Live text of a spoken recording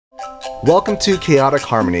Welcome to Chaotic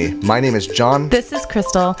Harmony. My name is Jon. This is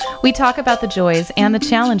Crystal. We talk about the joys and the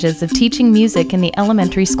challenges of teaching music in the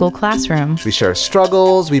elementary school classroom. We share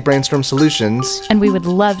struggles, we brainstorm solutions. And we would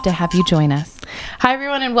love to have you join us. Hi,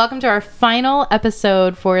 everyone, and welcome to our final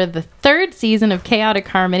episode for the third season of Chaotic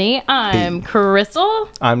Harmony. I'm Crystal.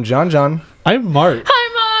 I'm Jon. I'm Marc.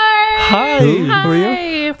 Hi, Marc. Hi. Who are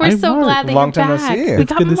you? We're so glad that Long you're time no back. see. We It's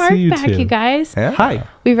got good to Marc see you back, too. you guys. Yeah. Hi.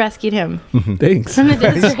 We rescued him Thanks. from the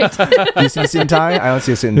district. Do you see a suit and tie? I don't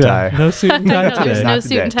see a suit and tie. No suit and tie No, there's today. no Not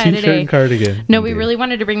suit and today. tie T-shirt today. and cardigan. No, we Indeed. really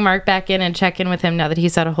wanted to bring Marc back in and check in with him now that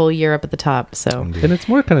he's had a whole year up at the top. So, And it's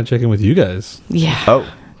more kind of checking with you guys. yeah.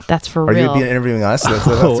 Oh, That's for are real. you interviewing us? That's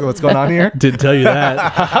what's going on here? Didn't tell you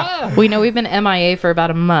that. We know we've been MIA for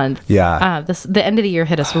about a month. Yeah. The end of the year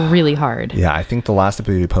hit us really hard. Yeah, I think the last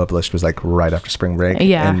episode we published was like right after spring break.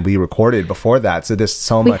 Yeah. And we recorded before that. So there's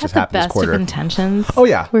so We much had has the happened this best quarter. of intentions. Oh,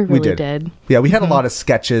 yeah. We really did. did. Yeah, we had a lot of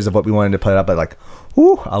sketches of what we wanted to put up, but like,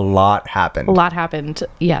 whew, a lot happened. A lot happened.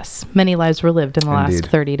 Yes. Many lives were lived in the Indeed. last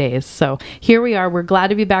 30 days. So here we are. We're glad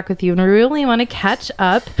to be back with you and we really want to catch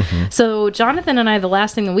up. So Jonathan and I, the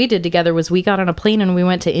last thing that we did together was we got on a plane and we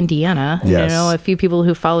went to Indiana. Yes. I know a few people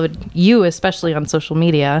who followed you, especially on social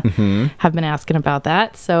media, have been asking about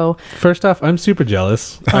that. So First off, I'm super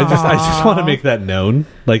jealous. I just want to make that known.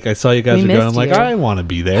 Like I saw you guys We were going. I'm missed like, you. I want to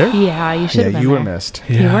be there. yeah, you should Yeah, have been you were there. missed.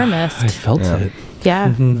 You were missed. I felt Yeah. it.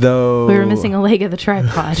 Yeah. Though We were missing a leg of the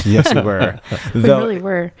tripod. Yes, we were. We Though really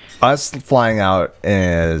were. us flying out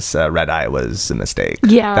as red eye was a mistake.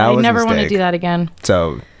 Yeah, That I was a never want to mistake. do that again.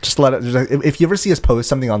 So just let it. If you ever see us post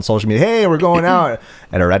something on social media, hey, we're going out,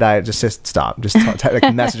 and a red eye, just stop. Just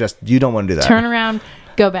like message us. You don't want to do that. Turn around,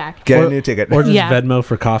 go back. Get a new ticket. Or just Yeah. Venmo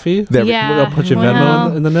for coffee. There we- Yeah. We'll put your well,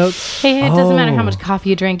 Venmo in the notes. Hey, it doesn't matter how Oh. much coffee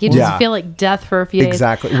you drink. You just Yeah. feel like death for a few days.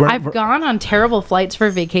 Exactly. I've gone on terrible flights for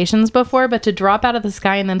vacations before, but to drop out of the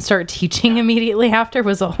sky and then start teaching immediately after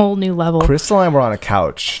was a whole new level. Crystal and I were on a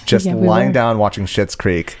couch, just Yeah, we lying were. down watching Schitt's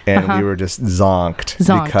Creek, and we were just zonked,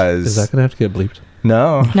 Zonked. because Is that gonna have to get bleeped?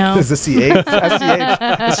 no, No. it's the CH, SCH.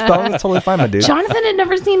 The spelling is totally fine, my dude. Jonathan had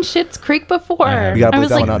never seen Schitt's Creek before. have. You gotta I bleep was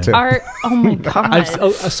that like, one out, too. oh my god.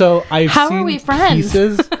 I've How are seen we friends?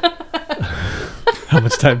 Pieces. How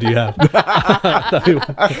much time do you have?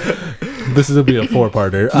 This is gonna be a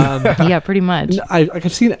 4-parter. Yeah, pretty much.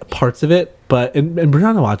 I've seen parts of it, but and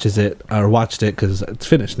Brianna watched it because it's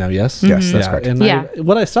finished now. Yes, Yes, that's correct. And Yeah.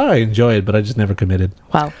 what I saw, I enjoyed, but I just never committed.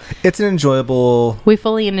 Well, It's an enjoyable, we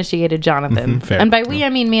fully initiated Jonathan. fair. And by we, I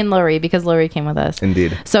mean me and Lori, because Lori came with us.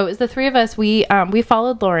 indeed. So it was the three of us. We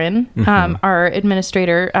followed Lauren, Mm-hmm. our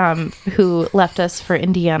administrator, who left us for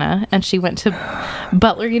Indiana, and she went to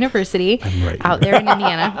Butler University right out there in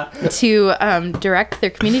Indiana to direct their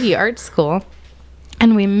community arts school.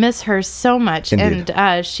 And we miss her so much. Indeed.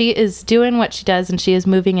 And she is doing what she does, and she is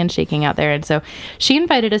moving and shaking out there. And so she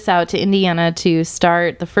invited us out to Indiana to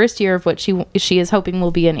start the first year of what she is hoping will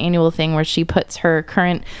be an annual thing, where she puts her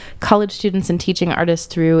current college students and teaching artists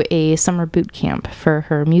through a summer boot camp for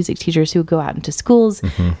her music teachers who go out into schools,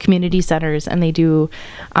 community centers, and they do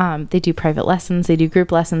private lessons, they do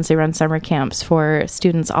group lessons, they run summer camps for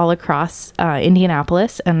students all across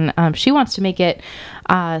Indianapolis. And she wants to make it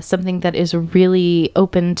something that is really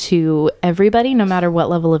open to everybody, no matter what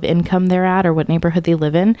level of income they're at or what neighborhood they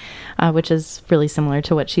live in, which is really similar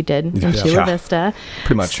to what she did in Chula Yeah. Vista.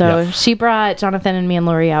 Pretty much, So yeah. she brought Jonathan and me and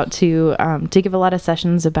Lori out to give a lot of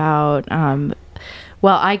sessions about.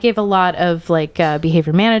 Well, I gave a lot of like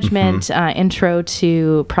behavior management, intro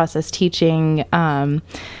to process teaching.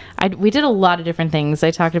 We did a lot of different things.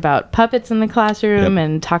 I talked about puppets in the classroom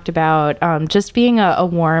and talked about just being a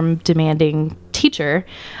warm, demanding teacher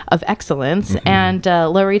of excellence. And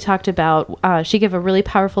Lori talked about, she gave a really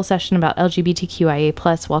powerful session about LGBTQIA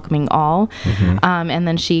plus welcoming all. And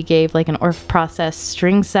then she gave like an ORF process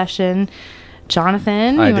string session.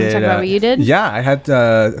 Jonathan, you want to talk about what you did? Yeah, I had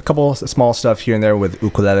a couple small stuff here and there with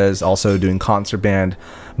ukuleles, also doing concert band,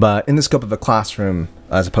 but in the scope of a classroom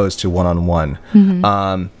as opposed to one-on-one.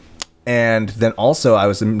 And then also I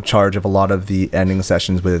was in charge of a lot of the ending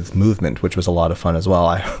sessions with movement, which was a lot of fun as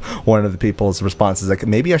well. One of the people's responses like,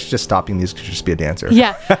 maybe I should just stop being music and just be a dancer.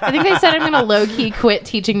 Yeah, I think I said I'm going to low-key quit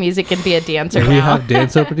teaching music and be a dancer We now. have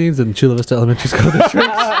dance openings in Chula Vista Elementary School District.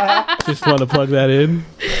 Just want to plug that in.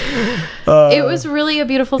 It was really a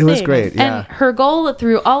beautiful thing. It was great, yeah. And her goal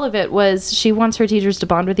through all of it was she wants her teachers to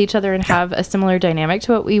bond with each other and have a similar dynamic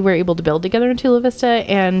to what we were able to build together in Chula Vista,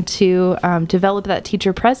 and to develop that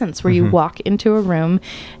teacher presence where you walk into a room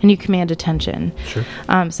and you command attention. Sure.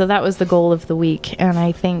 So that was the goal of the week, and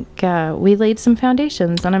I think we laid some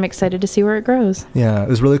foundations, and I'm excited to see where it grows. Yeah, it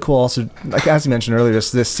was really cool. Also, like as you mentioned earlier,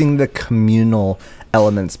 just this seeing the communal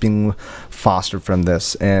elements being fostered from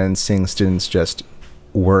this, and seeing students just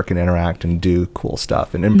work and interact and do cool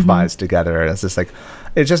stuff and improvise together. And it's just like,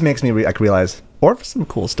 it just makes me realize Orff is some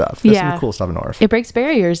cool stuff. There's some cool stuff in Orff. It breaks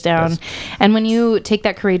barriers down. And when you take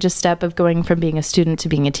that courageous step of going from being a student to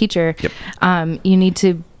being a teacher, you need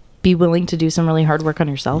to be willing to do some really hard work on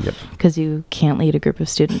yourself, because you can't lead a group of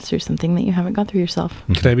students through something that you haven't gone through yourself.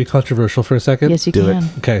 Can I be controversial for a second? Yes, you can.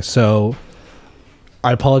 Okay, so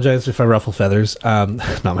I apologize if I ruffle feathers.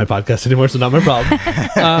 Not my podcast anymore, so not my problem.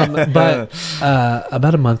 But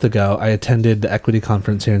about a month ago, I attended the Equity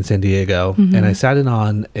Conference here in San Diego, and I sat in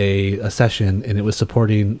on a session, and it was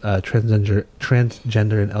supporting transgender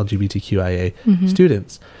and LGBTQIA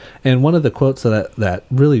students. And one of the quotes that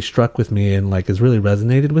really struck with me and like has really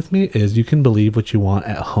resonated with me is, "You can believe what you want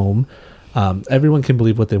at home. Everyone can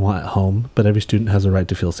believe what they want at home, but every student has a right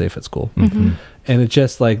to feel safe at school." And it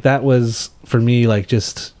just like, that was for me, like,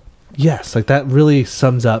 just, yes, like that really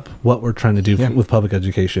sums up what we're trying to do with public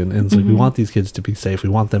education. And it's like, we want these kids to be safe. We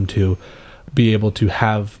want them to be able to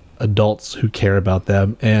have adults who care about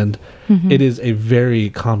them. And it is a very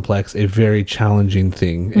complex, a very challenging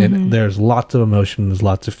thing. And there's lots of emotions,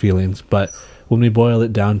 lots of feelings, but when we boil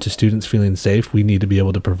it down to students feeling safe, we need to be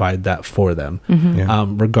able to provide that for them,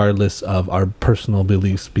 regardless of our personal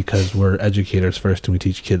beliefs, because we're educators first and we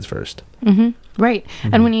teach kids first. Right.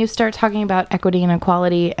 And when you start talking about equity and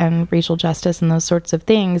equality and racial justice and those sorts of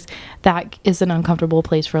things, that is an uncomfortable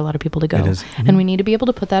place for a lot of people to go. It is. And we need to be able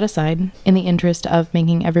to put that aside in the interest of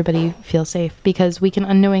making everybody feel safe, because we can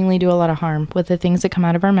unknowingly do a lot of harm with the things that come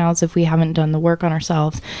out of our mouths if we haven't done the work on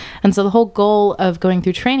ourselves. And so the whole goal of going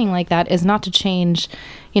through training like that is not to change,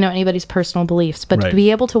 anybody's personal beliefs, but to be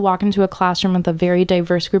able to walk into a classroom with a very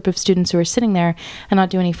diverse group of students who are sitting there and not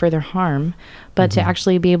do any further harm, but to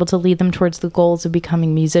actually be able to lead them towards the goals of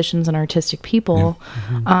becoming musicians and artistic people,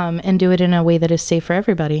 and do it in a way that is safe for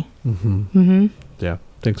everybody. Yeah.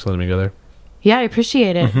 Thanks for letting me go there. Yeah, I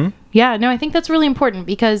appreciate it. Yeah, no, I think that's really important,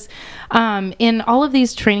 because in all of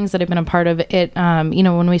these trainings that I've been a part of, it,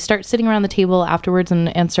 when we start sitting around the table afterwards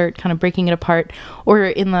and start kind of breaking it apart, or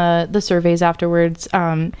in the surveys afterwards,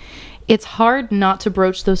 it's hard not to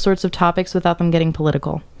broach those sorts of topics without them getting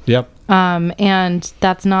political. Yep. And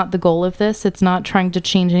that's not the goal of this. It's not trying to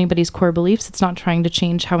change anybody's core beliefs. It's not trying to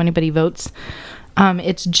change how anybody votes.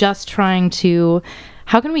 It's just trying to,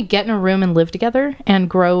 how can we get in a room and live together and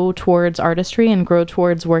grow towards artistry and grow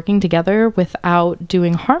towards working together without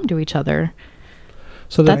doing harm to each other?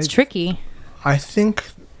 So that's tricky. I think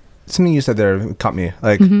something you said there caught me.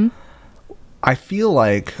 Like, I feel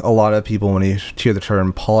like a lot of people, when you hear the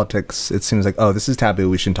term politics, it seems like, oh, this is taboo,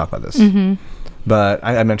 we shouldn't talk about this. But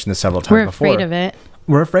I mentioned this several times before. We're afraid of it.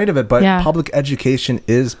 We're afraid of it, but public education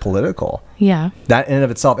is political. Yeah. That in and of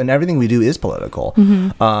itself, and everything we do is political.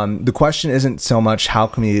 The question isn't so much how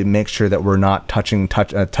can we make sure that we're not touching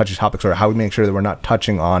touchy topics, or how we make sure that we're not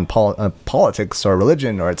touching on politics or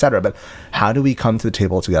religion or etc. But how do we come to the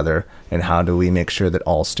table together, and how do we make sure that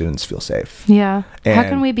all students feel safe? Yeah. And how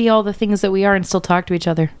can we be all the things that we are and still talk to each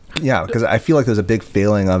other? Yeah, because I feel like there's a big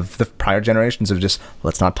failing of the prior generations of just,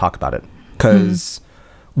 let's not talk about it. Because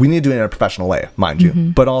we need to do it in a professional way, mind you.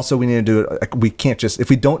 But also we need to do it, like, we can't just, if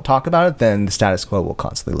we don't talk about it, then the status quo will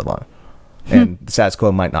constantly live on. And the status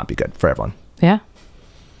quo might not be good for everyone. Yeah.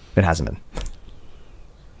 It hasn't been.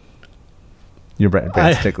 Your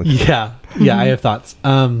brain's tickling. Yeah, I have thoughts.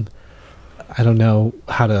 I don't know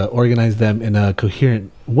how to organize them in a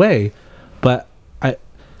coherent way, but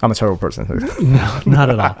I'm a terrible person. No, not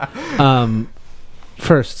at all.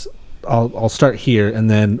 First, I'll start here, and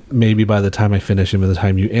then maybe by the time I finish and by the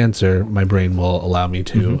time you answer, my brain will allow me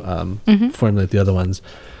to formulate the other ones.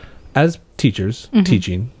 As teachers,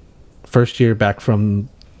 teaching, first year back from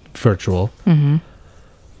virtual,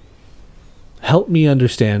 help me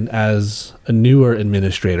understand, as a newer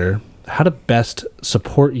administrator, how to best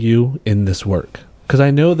support you in this work. Because I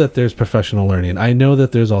know that there's professional learning. I know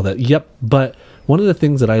that there's all that. Yep. But one of the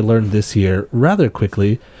things that I learned this year rather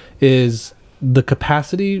quickly is the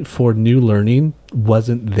capacity for new learning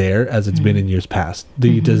wasn't there as it's been in years past.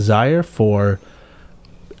 The desire for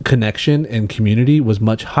connection and community was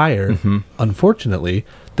much higher. Unfortunately,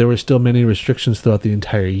 there were still many restrictions throughout the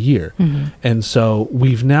entire year. And so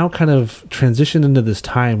we've now kind of transitioned into this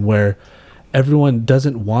time where everyone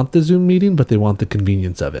doesn't want the Zoom meeting, but they want the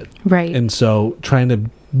convenience of it. Right. And so trying to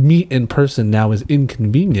meet in person now is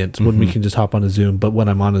inconvenient when we can just hop on a Zoom. But when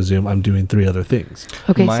I'm on a Zoom, I'm doing 3 other things.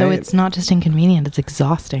 Okay, so it's not just inconvenient, it's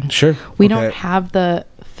exhausting. Sure. We don't have the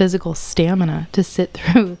physical stamina to sit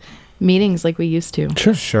through meetings like we used to.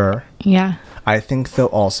 Sure. Yeah. I think though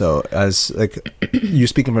also, as like you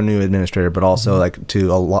speaking from a new administrator, but also like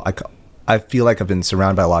to a lot, like I feel like I've been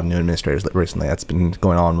surrounded by a lot of new administrators recently. That's been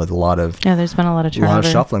going on with a lot of there's been a lot of turnover. A lot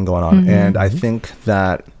of shuffling going on, and I think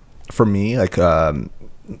that for me, like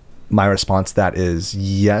my response to that is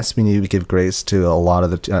yes, we need to give grace to a lot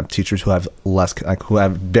of the teachers who have who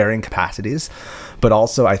have varying capacities, but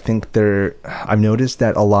also I think I've noticed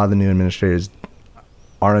that a lot of the new administrators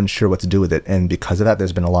are unsure what to do with it, and because of that,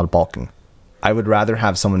 there's been a lot of balking. I would rather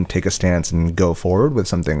have someone take a stance and go forward with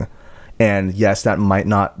something. And yes, that might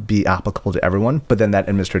not be applicable to everyone, but then that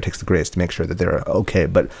administrator takes the grace to make sure that they're okay.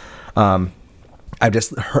 But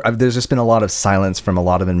there's just been a lot of silence from a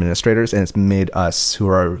lot of administrators, and it's made us who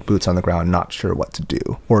are boots on the ground not sure what to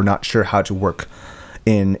do, or not sure how to work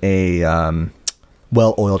in a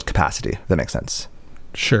well-oiled capacity, if that makes sense.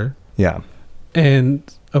 Sure. Yeah. And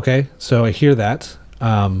okay, so I hear that.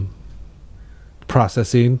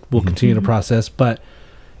 Processing, we'll continue to process, but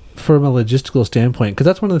from a logistical standpoint, because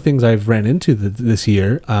that's one of the things I've ran into this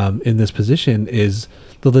year in this position, is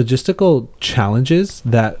the logistical challenges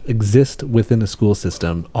that exist within a school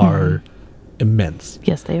system are immense.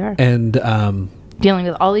 Yes, they are. And dealing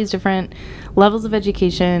with all these different levels of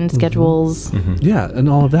education, schedules. Yeah, and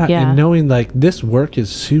all of that. Yeah. And knowing like this work is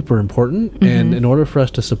super important, and in order for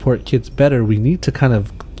us to support kids better, we need to kind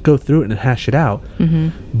of go through it and hash it out.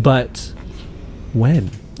 But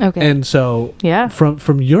when? Okay. And so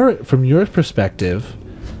from your perspective,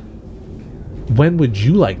 when would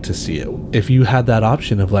you like to see it? If you had that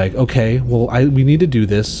option of like, okay, well, we need to do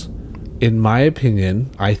this. In my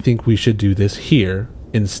opinion, I think we should do this here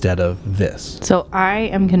instead of this. So I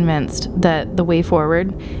am convinced that the way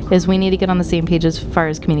forward is we need to get on the same page as far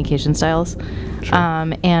as communication styles. Sure.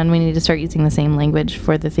 And we need to start using the same language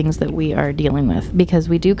for the things that we are dealing with, because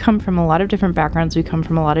we do come from a lot of different backgrounds. We come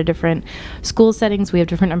from a lot of different school settings. We have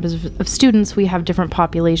different numbers of students. We have different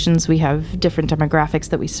populations. We have different demographics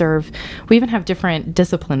that we serve. We even have different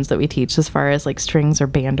disciplines that we teach, as far as like strings or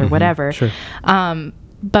band or whatever. Sure.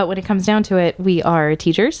 But when it comes down to it, we are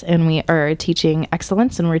teachers, and we are teaching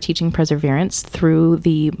excellence, and we're teaching perseverance through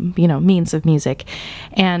the, means of music.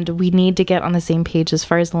 And we need to get on the same page as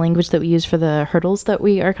far as the language that we use for the hurdles that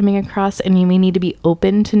we are coming across. And we need to be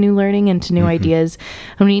open to new learning and to new ideas.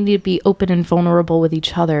 And we need to be open and vulnerable with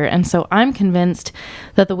each other. And so I'm convinced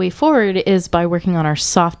that the way forward is by working on our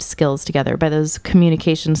soft skills together, by those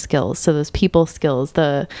communication skills. So those people skills,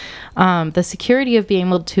 the security of being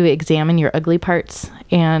able to examine your ugly parts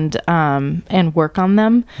and work on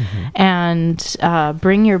them, and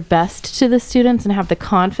bring your best to the students, and have the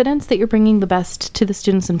confidence that you're bringing the best to the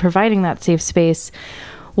students and providing that safe space,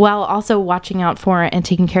 while also watching out for and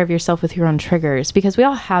taking care of yourself with your own triggers, because we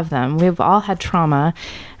all have them. We've all had trauma,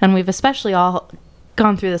 and we've especially all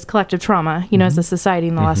gone through this collective trauma, as a society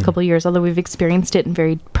in the last couple of years, although we've experienced it in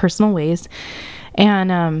very personal ways.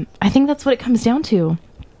 And I think that's what it comes down to.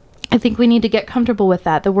 I think we need to get comfortable with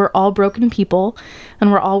that we're all broken people, and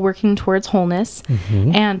we're all working towards wholeness,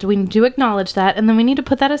 and we do acknowledge that, and then we need to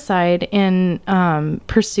put that aside in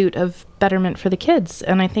pursuit of betterment for the kids.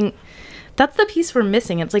 And I think that's the piece we're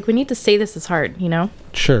missing. It's like we need to say this is hard,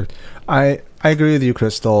 Sure. I agree with you,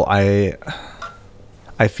 Crystal. I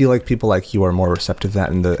feel like people like you are more receptive to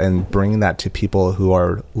that, and bringing that to people who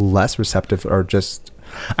are less receptive, or just,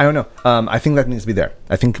 I don't know. I think that needs to be there.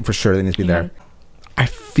 I think for sure that needs to be there. I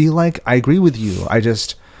feel like I agree with you.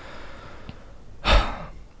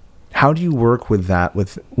 How do you work with that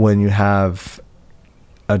when you have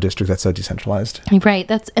a district that's so decentralized? Right.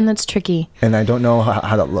 That's tricky. And I don't know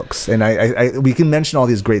how that looks. And we can mention all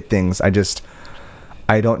these great things.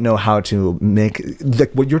 I don't know how to make,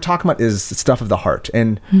 like, what you're talking about is stuff of the heart,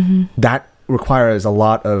 and that requires a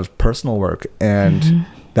lot of personal work, and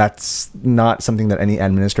that's not something that any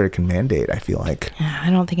administrator can mandate, I feel like. Yeah, I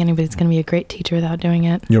don't think anybody's going to be a great teacher without doing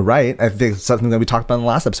it. You're right. I think it's something that we talked about in the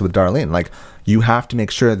last episode with Darlene. Like, you have to make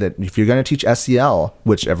sure that if you're going to teach SEL,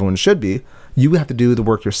 which everyone should be, you have to do the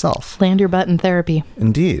work yourself. Land your butt in therapy.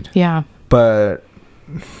 Indeed. Yeah. But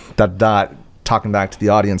talking back to the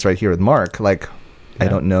audience right here with Mark, like, I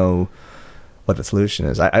don't know what the solution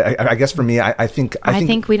is. I guess for me, I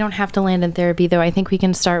think we don't have to land in therapy, though. I think we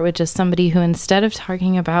can start with just somebody who, instead of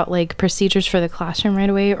talking about like procedures for the classroom right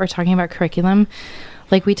away, or talking about curriculum,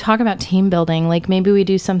 like we talk about team building. Like maybe we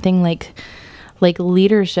do something like like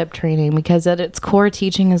leadership training, because at its core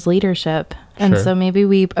teaching is leadership. And Sure. so maybe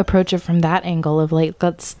we approach it from that angle of like,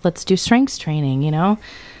 let's do strengths training, you know,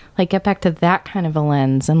 like get back to that kind of a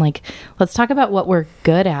lens, and like, let's talk about what we're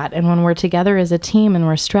good at. And when we're together as a team and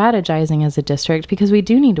we're strategizing as a district, because we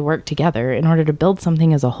do need to work together in order to build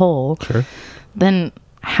something as a whole, Sure. then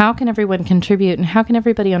how can everyone contribute, and how can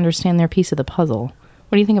everybody understand their piece of the puzzle?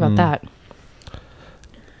 What do you think about that?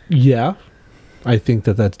 Yeah, I think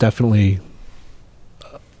that that's definitely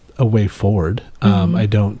a way forward. I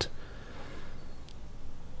don't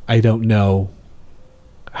know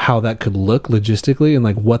how that could look logistically and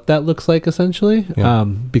like what that looks like essentially,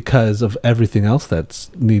 because of everything else that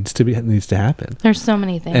needs to happen. There's so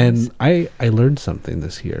many things. And I learned something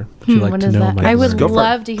this year. Would you like what to is know that? my I would learning? Go for it.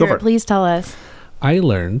 love to Go hear for it. it. Please tell us. I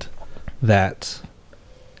learned that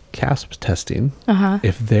CASP testing,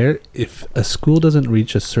 if a school doesn't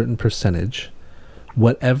reach a certain percentage,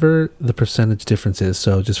 whatever the percentage difference is,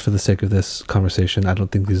 so just for the sake of this conversation, I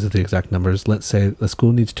don't think these are the exact numbers. Let's say the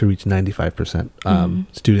school needs to reach 95%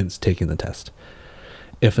 students taking the test.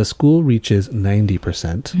 If a school reaches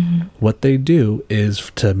 90%, what they do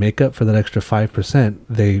is, to make up for that extra 5%,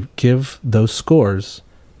 they give those scores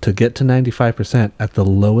to get to 95% at the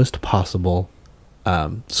lowest possible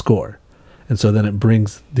score. And so then it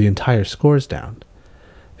brings the entire scores down.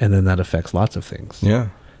 And then that affects lots of things. Yeah.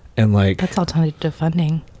 And like, That's alternative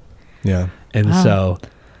funding. Yeah. and Wow. so,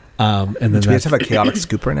 and then Do we that's, have a chaotic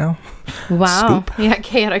scoop right now? Wow. Yeah,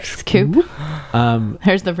 chaotic scoop.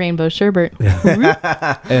 There's the rainbow sherbet.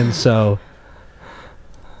 and so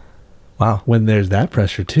Wow. when there's that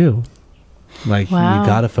pressure too, like Wow. you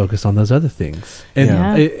got to focus on those other things. And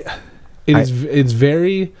Yeah. it's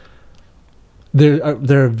very, there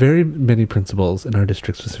are very many principals in our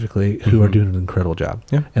district specifically who are doing an incredible job.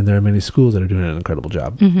 Yeah. And there are many schools that are doing an incredible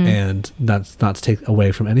job. And that's not to take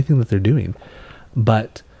away from anything that they're doing,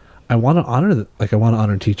 but I want to honor I want to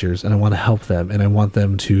honor teachers, and I want to help them, and I want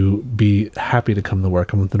them to be happy to come to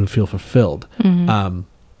work. I want them to feel fulfilled. And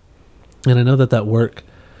I know that work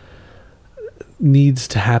needs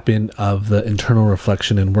to happen, of the internal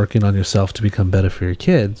reflection and working on yourself to become better for your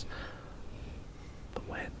kids. But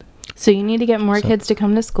when? So you need to get more kids to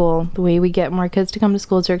come to school. The way we get more kids to come to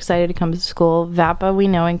school is they're excited to come to school. VAPA, we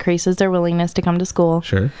know, increases their willingness to come to school.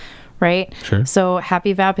 Sure. Right? Sure. So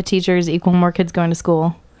happy VAPA teachers equal more kids going to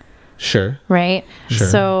school. Sure. Right? Sure.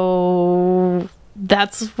 So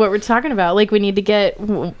that's what we're talking about. Like,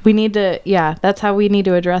 that's how we need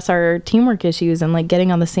to address our teamwork issues, and like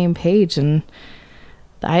getting on the same page. And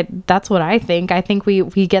that's what I think. I think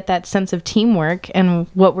we get that sense of teamwork and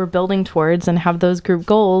what we're building towards, and have those group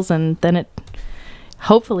goals, and then it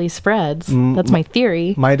hopefully spreads. That's my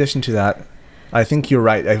theory. My addition to that, I think you're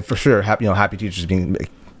right. For sure, happy teachers being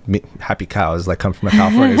happy cows, like, come from a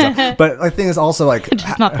California. So, but the thing is also, like,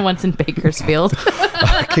 Just not the ones in Bakersfield.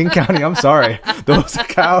 King County, I'm sorry, those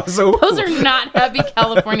cows. Those are not happy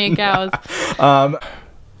California cows.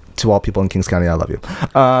 To all people in Kings County, I love you.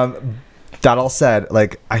 That all said,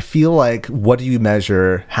 like, I feel like, what do you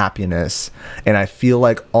measure happiness? And I feel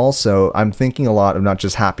like also I'm thinking a lot of not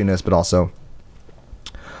just happiness, but also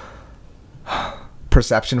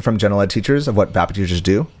perception from general ed teachers of what VAPA teachers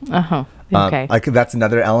do. Okay. Like, that's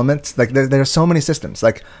another element. Like, there are so many systems.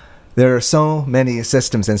 Like, there are so many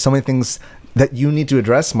systems and so many things that you need to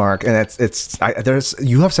address, Mark. And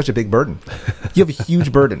you have such a big burden. You have a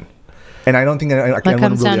huge burden. And I don't think What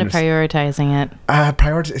comes down to prioritizing it.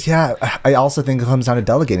 I also think it comes down to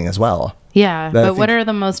delegating as well. Yeah, but what are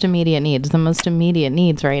the most immediate needs? The most immediate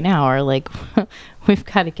needs right now are like, we've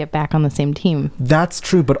got to get back on the same team. That's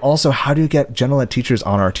true, but also, how do you get general ed teachers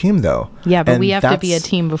on our team, though? Yeah, but we have to be a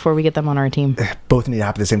team before we get them on our team. Both need to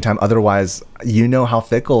happen at the same time. Otherwise, you know how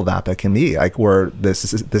fickle VAPA can be, like, where the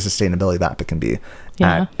sustainability VAPA can be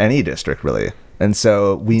at any district, really. And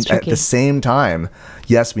so at the same time,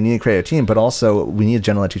 yes, we need to create a team, but also we need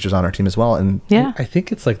general ed teachers on our team as well. And I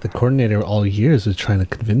think it's like the coordinator all years is trying to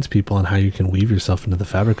convince people on how you can weave yourself into the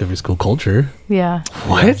fabric of your school culture. Yeah.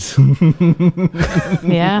 What?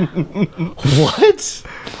 Yeah. What?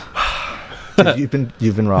 Dude,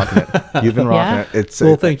 you've been rocking it. You've been rocking it. It's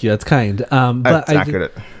well, thank you. That's kind. But it's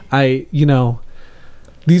accurate.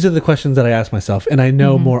 These are the questions that I ask myself, and I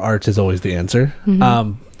know more arts is always the answer.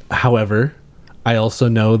 However, I also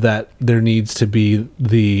know that there needs to be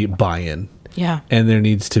the buy-in. Yeah. And there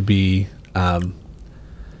needs to be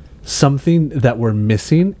something that we're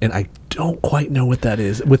missing, and I don't quite know what that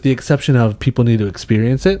is, with the exception of people need to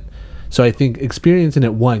experience it. So I think experiencing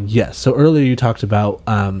it, yes. So earlier you talked about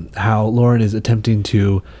how Lauren is attempting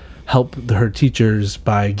to help her teachers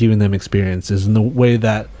by giving them experiences, and the way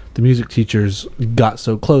that the music teachers got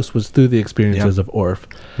so close was through the experiences of ORF.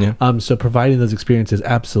 Yeah. So providing those experiences,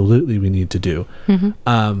 absolutely we need to do.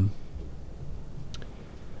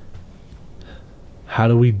 How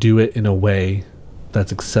do we do it in a way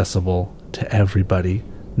that's accessible to everybody,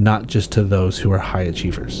 not just to those who are high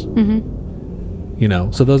achievers? You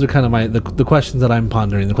know, so those are kind of the questions that I'm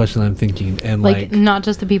pondering, the questions I'm thinking, and like not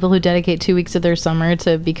just the people who dedicate 2 weeks of their summer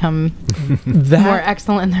to become that, more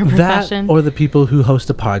excellent in their profession, or the people who host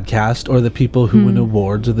a podcast, or the people who win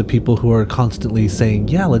awards, or the people who are constantly saying,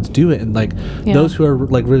 "Yeah, let's do it," and like those who are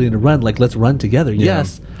like really to run, like let's run together.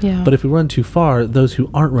 Yes, but if we run too far, those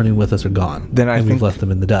who aren't running with us are gone. Then I think we've left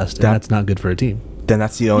them in the dust, and that's not good for a team. Then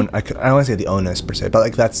that's the I don't want to say the onus per se, but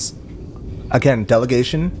like that's. Again,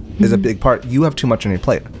 delegation is a big part. You have too much on your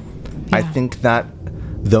plate. I think that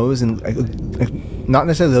those in, not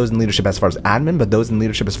necessarily those in leadership as far as admin, but those in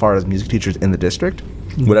leadership as far as music teachers in the district,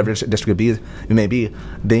 whatever district it may be,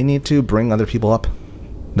 they need to bring other people up.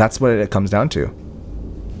 That's what it comes down to.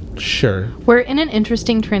 Sure. We're in an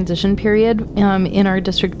interesting transition period in our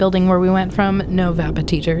district building where we went from no VAPA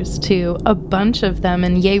teachers to a bunch of them,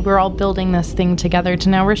 and yay, we're all building this thing together, to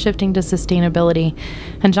now we're shifting to sustainability.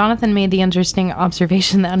 And Jonathan made the interesting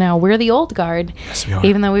observation that now we're the old guard, yes, we are.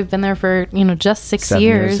 Even though we've been there for just 6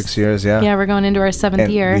 years. 6 years, yeah. Yeah, we're going into our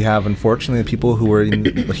 7th year. We have, unfortunately, people who were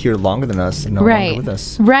here longer than us no longer with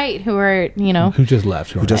us. Right, who are, who just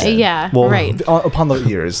left. Upon the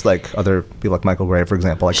years, like other people like Michael Gray, for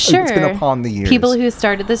example. Like, sure. It's been upon the years. People who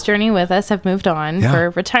started this journey with us have moved on for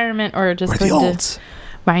retirement or just we're the olds.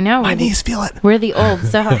 I know. My knees feel it. We're the old.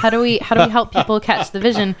 So how do we help people catch the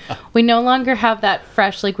vision? We no longer have that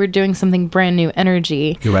fresh, like we're doing something brand new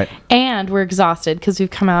energy. You're right. And we're exhausted because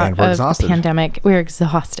we've come out of the pandemic. We're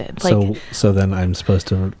exhausted. So then I'm supposed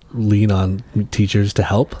to lean on teachers to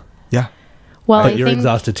help? Yeah. Well, but you're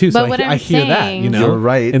exhausted too, so I hear that, You're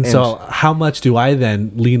right. And so how much do I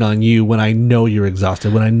then lean on you when I know you're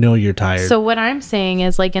exhausted, when I know you're tired? So what I'm saying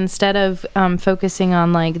is, like, instead of focusing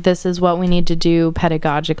on like this is what we need to do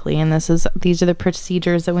pedagogically and these are the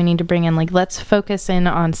procedures that we need to bring in, like let's focus in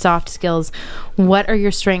on soft skills. What are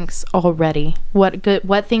your strengths already?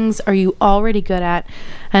 What things are you already good at?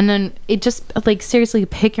 And then it just like seriously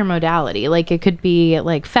pick your modality. Like it could be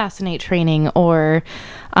like Fascinate training, or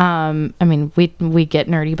we get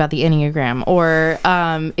nerdy about the Enneagram, or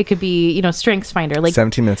it could be Strengths Finder. Like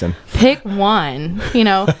 17 minutes in. Pick one.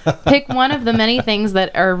 Pick one of the many things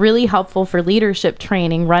that are really helpful for leadership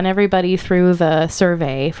training. Run everybody through the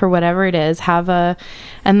survey for whatever it is.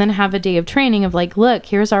 And then have a day of training of like, look,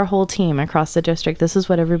 here's our whole team across the district. This is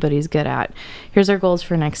what everybody's good at. Here's our goals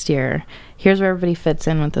for next year. Here's where everybody fits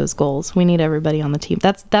in with those goals. We need everybody on the team.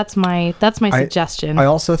 That's my suggestion. I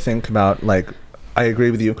also think about, like, I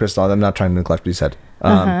agree with you, Crystal. I'm not trying to neglect what you said.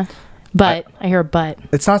 But I hear a but.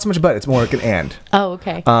 It's not so much a but. It's more like an and. Oh,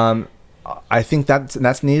 okay. I think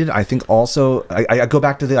that's needed. I think also I go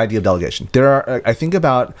back to the idea of delegation. I think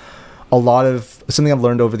about a lot of something I've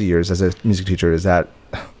learned over the years as a music teacher is that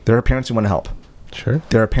there are parents who want to help. Sure.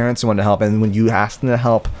 There are parents who want to help, and when you ask them to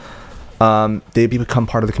help, they become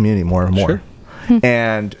part of the community more and more. Sure.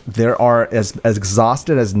 And there are, as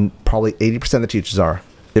exhausted as probably 80% of the teachers are,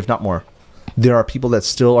 if not more, there are people that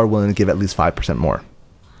still are willing to give at least 5% more.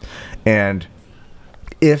 And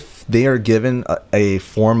if they are given a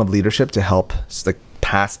form of leadership to help like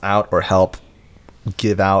pass out or help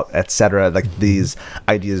give out, etc., like these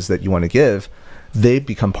ideas that you want to give, they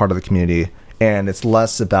become part of the community. And it's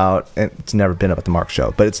less about, and it's never been about the Marc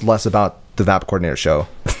show, but it's less about the VAP coordinator show.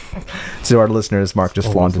 To our listeners, Marc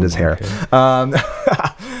just flaunted his hair. I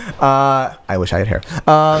wish I had hair.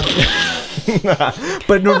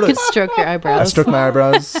 But no, you could stroke your eyebrows. I stroke my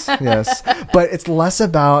eyebrows, yes. But it's less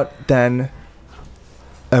about than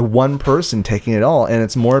one person taking it all, and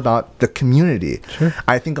it's more about the community. Sure.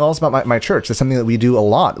 I think also about my church. That's something that we do a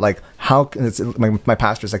lot. Like how my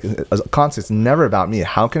pastor's like a constant. It's never about me.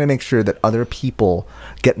 How can I make sure that other people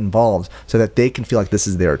get involved so that they can feel like this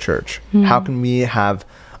is their church? How can we have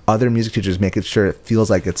other music teachers make it sure it feels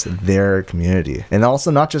like it's their community, and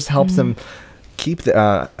also not just helps them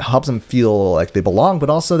helps them feel like they belong, but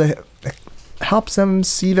also that helps them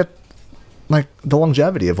see that like the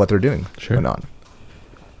longevity of what they're doing. Sure. Or not.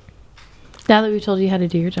 Now that we've told you how to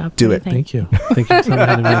do your job, do it. Thank you. Thank you for telling me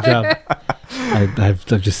how to do my job. I've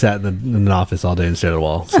just sat in an office all day and stared at a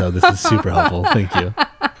wall, so this is super helpful. Thank you.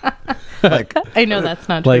 Like I know that's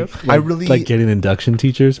not true. I really like getting induction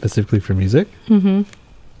teachers specifically for music. Mm-hmm.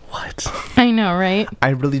 What? I know, right? I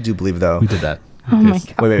really do believe though. We did that. Oh my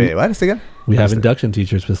god. Wait. What? Say again. We have induction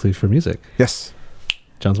teachers specifically for music. Yes.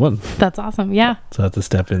 John's one. That's awesome. Yeah. So that's a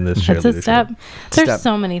step in this shared That's a step. leadership. There's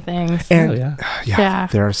so many things. And Yeah.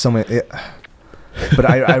 there are so many. But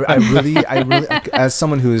I really, as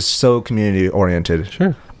someone who is so community oriented,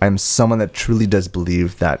 Sure. I'm someone that truly does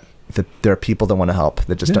believe that there are people that want to help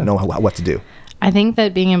that just don't know what to do. I think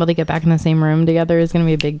that being able to get back in the same room together is going to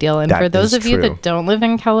be a big deal. And That for those is of you true. that don't live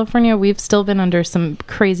in California, we've still been under some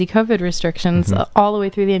crazy COVID restrictions all the way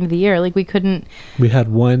through the end of the year. Like we couldn't. We had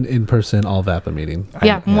one in-person all VAPA meeting.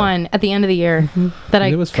 One at the end of the year that And I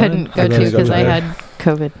it was fun. couldn't go I'd to rather go because I there. had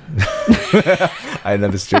COVID. I had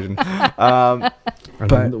another student. I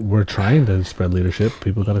mean, we're trying to spread leadership.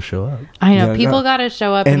 People got to show up. I know Yeah, people no. got to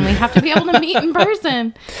show up, and we have to be able to meet in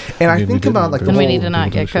person. And I mean, we think did about one like the person. And we whole, need to not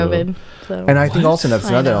people get don't show COVID. So. and I think also that's I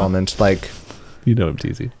another know. element. Like, You know I'm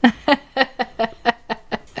teasing.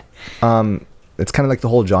 it's kind of like the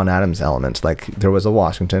whole John Adams element. Like there was a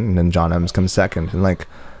Washington, and then John Adams comes second, and like.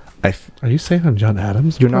 Are you saying I'm John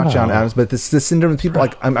Adams? You're not John Wow. Adams, but this syndrome of people.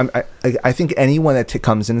 Like I think anyone that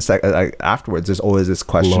comes in afterwards, there's always this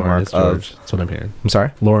question Lauren mark is George. of. That's what I'm hearing. I'm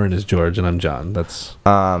sorry. Lauren is George, and I'm John. That's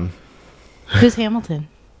Who's Hamilton?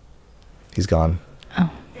 He's gone.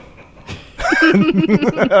 Oh.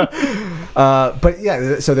 But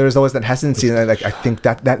yeah, so there's always that hesitancy, and like I think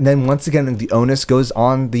that then once again the onus goes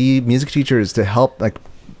on the music teachers to help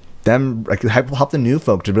them help the new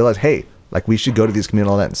folk to realize, hey, like we should go to these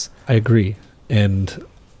communal events. I agree, and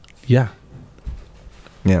yeah,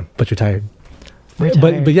 but you're tired. We're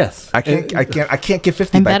But tired. yes, I can't get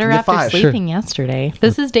 50. I'm but I better can get after 5. sleeping yesterday.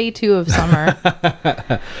 This is day 2 of summer.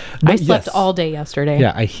 I slept all day yesterday.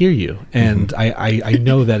 Yeah, I hear you, and I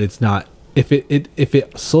know that it's not. If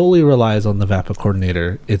it solely relies on the VAPA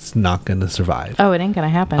coordinator, it's not going to survive. Oh, it ain't gonna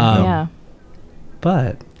happen. Yeah,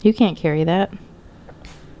 But you can't carry that.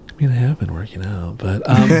 I mean, I have been working out, but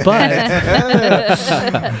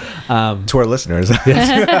To our listeners.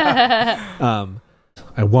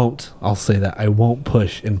 I won't. I'll say that I won't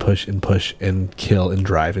push and push and push and kill and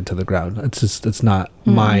drive into the ground. It's not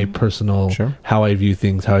my personal how I view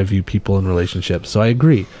things, how I view people in relationships. So I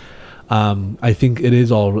agree. I think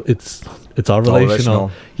it's all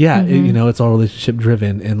relational. Yeah, it's all relationship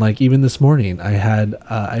driven. And like even this morning,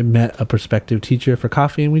 I met a prospective teacher for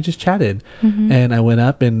coffee, and we just chatted. And I went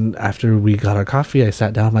up, and after we got our coffee, I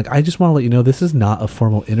sat down. I'm like, I just want to let you know, this is not a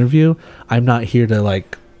formal interview. I'm not here to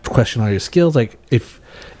like question all your skills. Like if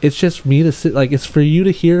it's just me to sit, like it's for you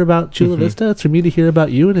to hear about Chula Vista. It's for me to hear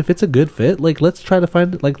about you. And if it's a good fit, like let's try to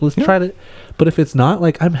find it. Like let's try to. But if it's not,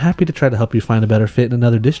 like I'm happy to try to help you find a better fit in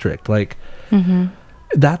another district. Like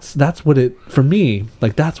that's what it, for me,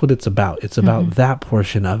 like that's what it's about. It's about that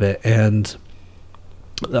portion of it. And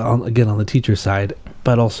again, on the teacher side,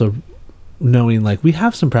 but also knowing like we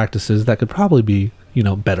have some practices that could probably be,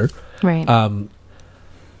 better. Right.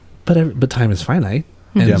 But time is finite.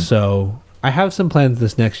 And so I have some plans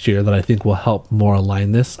this next year that I think will help more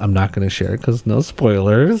align this. I'm not going to share because no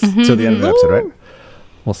spoilers. So the end of the episode, right?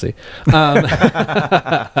 We'll see.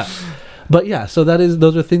 But yeah, so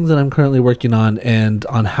those are things that I'm currently working on, and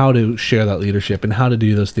on how to share that leadership and how to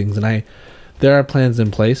do those things. And there are plans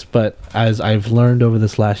in place, but as I've learned over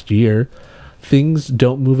this last year, things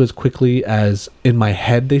don't move as quickly as in my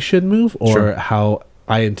head they should move, or how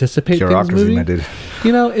I anticipate things moving. My dude.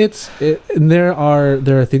 And there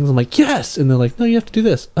are things I'm like, yes, and they're like, no, you have to do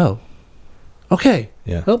this. Oh, okay.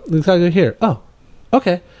 Yeah. Oh, it's gotta go here. Oh,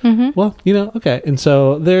 okay. Well, okay. And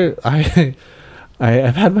so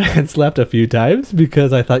I've had my hand slapped a few times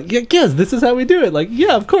because I thought, yes, this is how we do it. Like,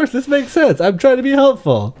 yeah, of course, this makes sense. I'm trying to be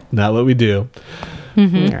helpful. Not what we do.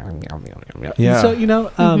 Yeah. So,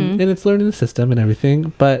 and it's learning the system and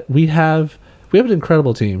everything, but we have an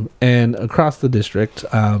incredible team, and across the district,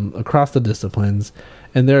 across the disciplines,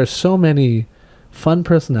 and there are so many fun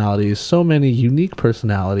personalities, so many unique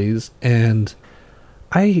personalities, and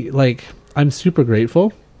I'm super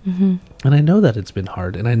grateful. And I know that it's been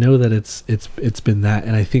hard, and I know that it's been that,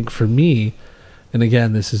 and I think for me, and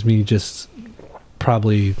again, this is me just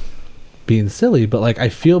probably being silly, but like I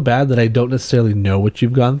feel bad that I don't necessarily know what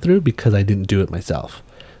you've gone through because I didn't do it myself.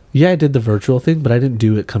 Yeah, I did the virtual thing, but I didn't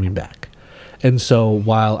do it coming back. And so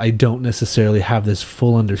while I don't necessarily have this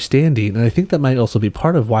full understanding, and I think that might also be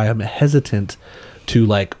part of why I'm hesitant to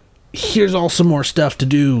like, here's all some more stuff to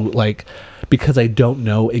do, like, because I don't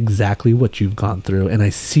know exactly what you've gone through, and I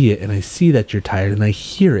see it, and I see that you're tired, and I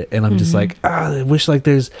hear it, and I'm just like, I wish like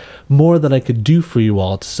there's more that I could do for you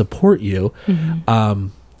all to support you.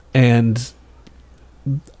 And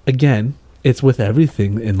again, it's with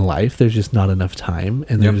everything in life. There's just not enough time,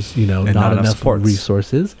 and there's not enough supports.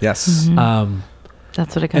 resources. Yes.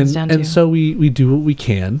 That's what it comes down to. And so we do what we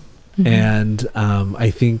can, and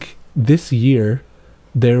I think this year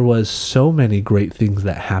there was so many great things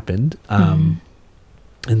that happened, and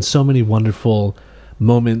so many wonderful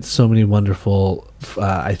moments, so many wonderful,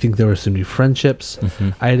 I think there were some new friendships.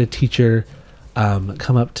 I had a teacher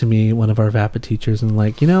come up to me, one of our VAPA teachers, and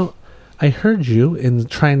like, I heard you in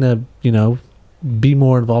trying to, be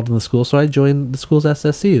more involved in the school, so I joined the school's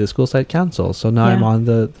SSC, the school site council. So now I'm on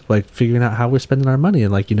the, like, figuring out how we're spending our money,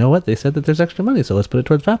 and like, you know what, they said that there's extra money, so let's put it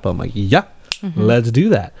towards VAPA. I'm like, yeah, let's do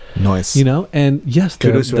that. Nice. And yes,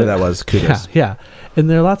 kudos to whoever that was. Kudos. Yeah, and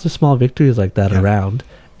there are lots of small victories like that around,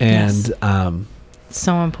 and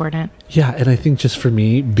so important. Yeah, and I think just for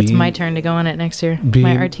me, it's my turn to go on it next year.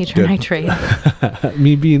 My art teacher and I trade.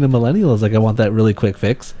 Me being a millennial is like, I want that really quick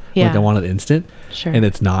fix. Yeah. Like, I want it instant. Sure. And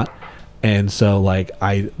it's not. And so, like,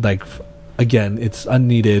 again, it's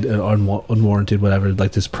unneeded and unwarranted, whatever,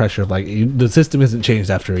 like this pressure of like, the system isn't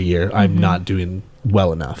changed after a year. I'm not doing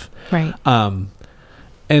well enough. Right.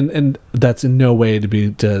 And that's in no way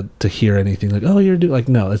to hear anything like, oh, you're doing, like,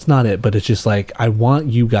 no, that's not it. But it's just like, I want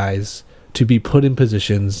you guys to be put in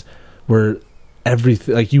positions where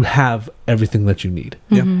everything, like, you have everything that you need.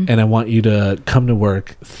 And I want you to come to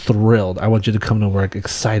work thrilled. I want you to come to work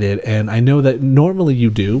excited. And I know that normally you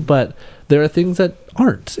do, but there are things that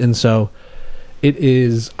aren't. And so it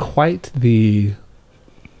is quite the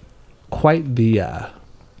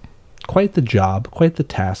job, quite the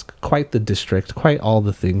task, quite the district, quite all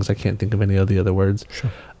the things. I can't think of any of the other words. Sure.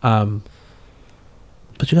 But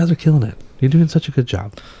you guys are killing it. You're doing such a good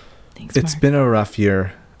job. Thanks, It's Mark. been a rough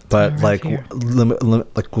year, but like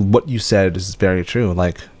what you said is very true.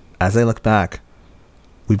 Like, as I look back,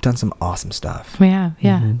 we've done some awesome stuff. Yeah.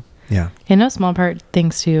 Yeah. In no small part,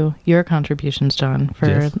 thanks to your contributions, Jon,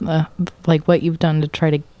 for like what you've done to try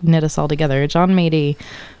to knit us all together. Jon made a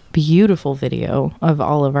beautiful video of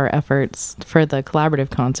all of our efforts for the collaborative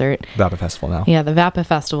concert. VAPA Festival now. Yeah, the VAPA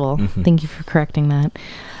Festival. Thank you for correcting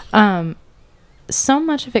that. So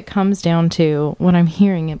much of it comes down to what I'm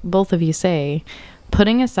hearing both of you say,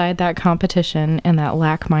 putting aside that competition and that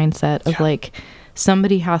lack mindset of like,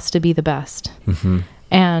 somebody has to be the best.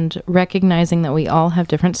 And recognizing that we all have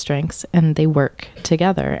different strengths and they work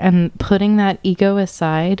together, and putting that ego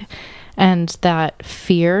aside and that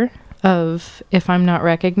fear of, if I'm not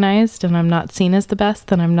recognized and I'm not seen as the best,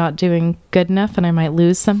 then I'm not doing good enough and I might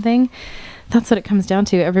lose something. That's what it comes down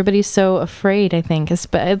to. Everybody's so afraid, I think.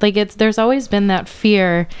 There's always been that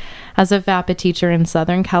fear as a VAPA teacher in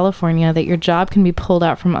Southern California that your job can be pulled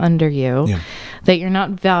out from under you, that you're not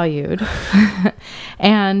valued.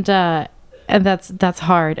 And that's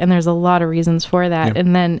hard. And there's a lot of reasons for that.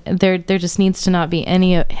 And then there just needs to not be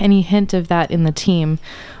any hint of that in the team.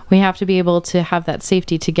 We have to be able to have that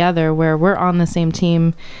safety together where we're on the same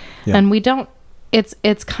team and we don't.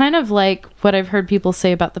 It's kind of like what I've heard people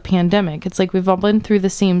say about the pandemic. It's like we've all been through the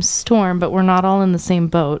same storm, but we're not all in the same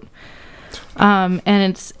boat. And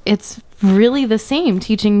it's really the same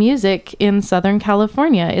teaching music in Southern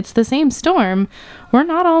California. It's the same storm. We're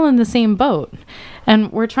not all in the same boat.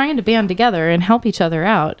 And we're trying to band together and help each other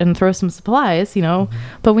out and throw some supplies,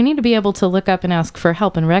 but we need to be able to look up and ask for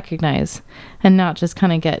help and recognize, and not just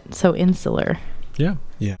kind of get so insular. Yeah.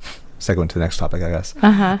 Segue to the next topic, I guess.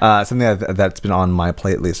 Something that's been on my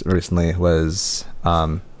plate recently was,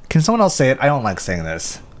 can someone else say it? I don't like saying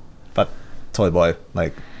this, but Toy Boy,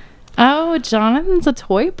 like. Oh, Jonathan's a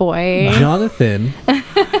toy boy. Jonathan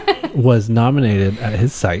was nominated at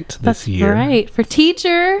his site this year. Right, for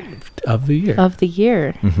Teacher of the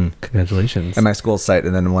Year. Congratulations. At my school site,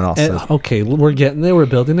 and then one also. Okay, we're getting there. We're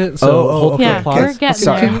building it. So hold for applause. We're getting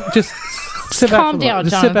there. Just sit calm down,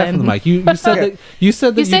 Just Jonathan. sit back from the mic. You said that you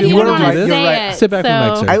said you didn't want want to to do this. say it. Sit back from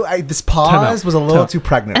the mic, sir. This pause was a little too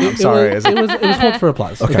pregnant. I'm sorry. It was hold for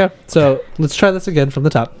applause. Okay. So let's try this again from the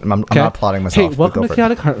top. I'm not applauding myself. Hey, welcome to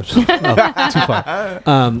Chaotic Heart. Too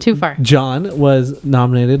far. Too far. Jon was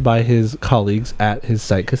nominated by his colleagues at his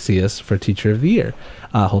site Casillas for Teacher of the Year.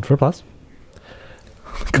 Hold for applause.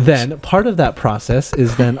 Then part of that process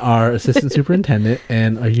is then our assistant superintendent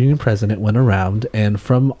and our union president went around, and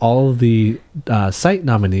from all of the site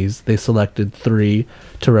nominees, they selected 3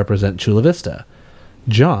 to represent Chula Vista.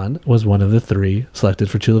 Jon was one of the 3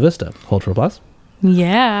 selected for Chula Vista. Hold for applause.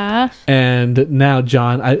 Yeah. And now,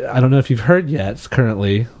 Jon, I don't know if you've heard yet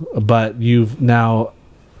currently, but you've now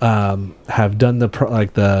have done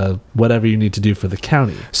the whatever you need to do for the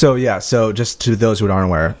county. So just to those who aren't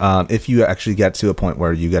aware, if you actually get to a point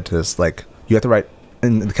where you get to this, like, you have to write,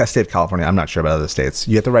 in the state of California, I'm not sure about other states,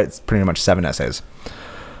 you have to write pretty much 7 essays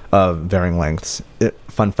of varying lengths.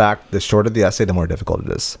 Fun fact, the shorter the essay, the more difficult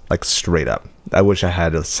it is, like, straight up. I wish I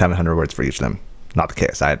had 700 words for each of them. Not the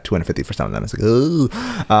case. I had 250 for some of them. It's like, ooh.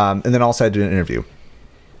 And then also I did an interview.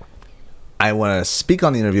 I want to speak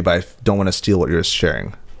on the interview, but I don't want to steal what you're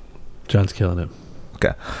sharing. John's killing it.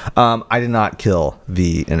 Okay. I did not kill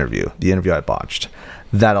the interview. The interview I botched.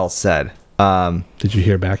 That all said. Did you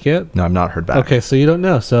hear back yet? No, I've not heard back. Okay, so you don't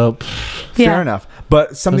know. So fair enough.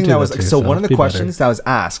 But something that was that to so one of yourself. the Be questions better. that was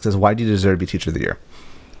asked is, why do you deserve to be Teacher of the Year?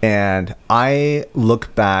 And I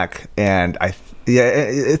look back and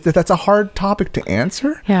that's a hard topic to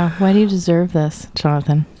answer. Yeah. Why do you deserve this,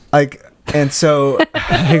 Jonathan? Like, and so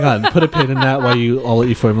hang on, put a pin in that while I'll let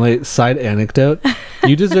you formulate. Side anecdote: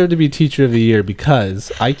 you deserve to be Teacher of the Year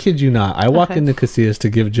because I kid you not, I walked into Casillas to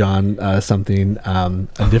give John something, a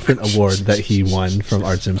different award that he won from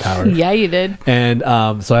Arts Empowered. Yeah, you did. And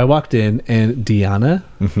so I walked in, and Deanna.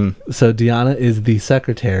 So Deanna is the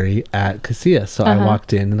secretary at Casillas. So I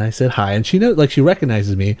walked in and I said hi, and she she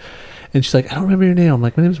recognizes me, and she's like, I don't remember your name. I'm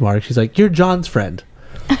like, my name's Mark. She's like, you're John's friend.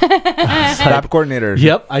 Lab coordinator.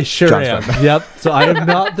 Yep, I sure John's am. friend. Yep. So I am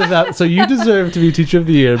not the so you deserve to be Teacher of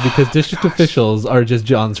the Year because district officials are just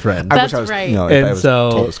John's friend. That's I wish I was, right. if And I was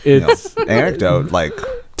so told this, it's anecdote like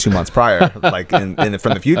 2 months prior, like in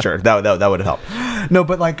from the future, that would help. No,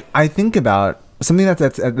 but like I think about something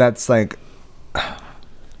that's like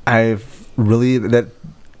I've really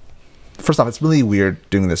first off, it's really weird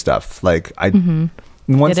doing this stuff. Like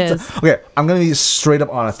It is. Okay, I'm going to be straight up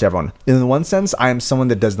honest to everyone. In one sense, I am someone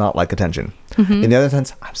that does not like attention. In the other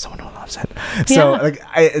sense, I'm someone who loves it. So,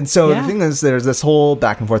 the thing is, there's this whole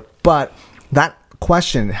back and forth. But that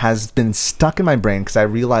question has been stuck in my brain because I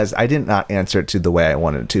realized I did not answer it to the way I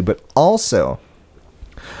wanted it to. But also,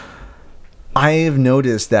 I've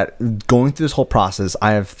noticed that going through this whole process,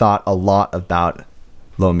 I have thought a lot about,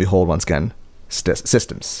 lo and behold, once again,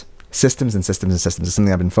 systems. Systems is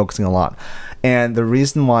something I've been focusing a lot. And the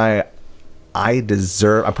reason why I'm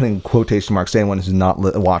putting quotation marks to anyone who's not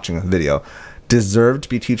watching the video, deserve to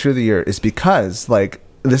be Teacher of the Year is because, like,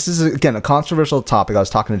 this is, again, a controversial topic. I was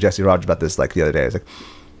talking to Jesse Rogers about this, like, the other day. I was like,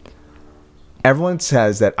 everyone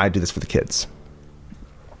says that I do this for the kids.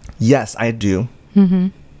 Yes, I do.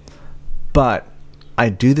 But I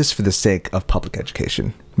do this for the sake of public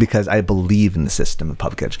education because I believe in the system of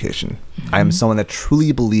public education. I am someone that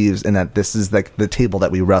truly believes in that this is like the table that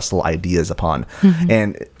we wrestle ideas upon.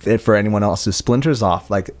 And if for anyone else who splinters off,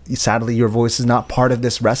 like, sadly, your voice is not part of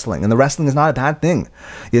this wrestling. And the wrestling is not a bad thing.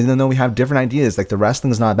 Even though we have different ideas, like the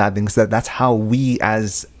wrestling is not a bad thing because that's how we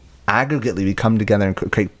as aggregately we come together and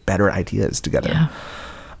create better ideas together.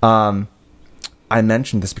 Yeah. I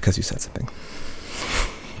mentioned this because you said something.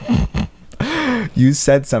 You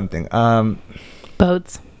said something.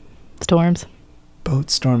 Boats, storms.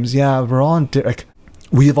 Boat storms. Yeah, we're all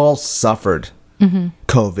we've all suffered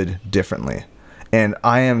COVID differently, and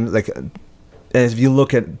I am like, if you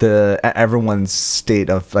look at everyone's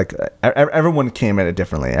state of like, everyone came at it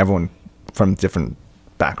differently. Everyone from different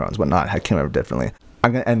backgrounds, whatnot, came at it differently.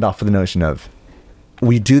 I'm gonna end off with the notion of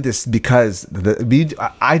we do this because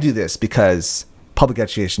I do this because public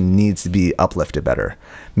education needs to be uplifted better.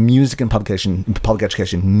 Music and public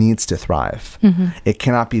education needs to thrive. It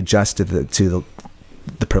cannot be just to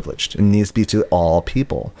the privileged. It needs to be to all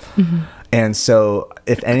people. And so,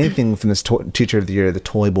 if anything, from this Teacher of the Year, the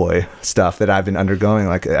toy boy stuff that I've been undergoing,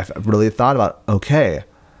 like, I've really thought about, okay,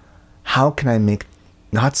 how can I make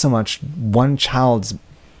not so much one child's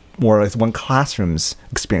or one classroom's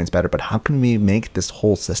experience better, but how can we make this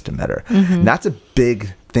whole system better? And that's a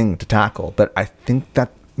big thing to tackle, but I think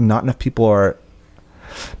that not enough people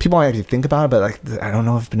actually think about it, but like, I don't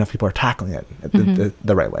know if enough people are tackling it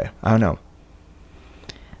the right way. I don't know.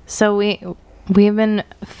 So we've been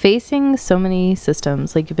facing so many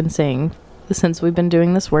systems, like you've been saying, since we've been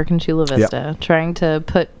doing this work in Chula Vista, trying to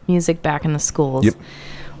put music back in the schools.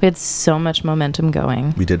 We had so much momentum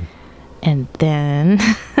going. We did. And then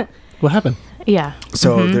what happened? Yeah.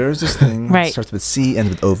 So there's this thing that starts with C,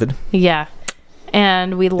 ends with Ovid. Yeah.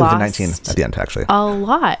 And we lost 19 at the end, actually. A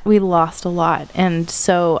lot. We lost a lot. And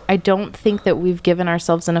so I don't think that we've given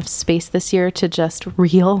ourselves enough space this year to just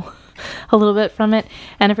reel a little bit from it.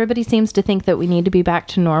 And everybody seems to think that we need to be back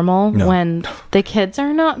to normal when the kids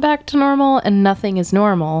are not back to normal and nothing is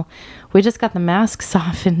normal. We just got the masks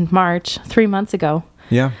off in March, 3 months ago.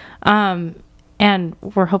 Yeah. And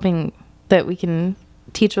we're hoping that we can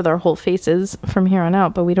teach with our whole faces from here on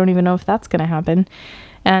out, but we don't even know if that's going to happen.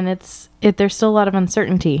 And there's still a lot of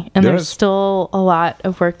uncertainty, and there's still a lot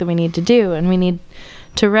of work that we need to do, and we need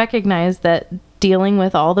to recognize that dealing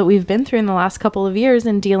with all that we've been through in the last couple of years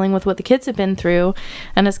and dealing with what the kids have been through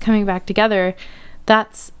and us coming back together,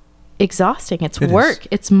 that's exhausting. It's work.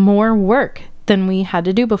 It's more work than we had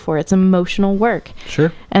to do before. It's emotional work.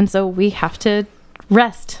 Sure. And so we have to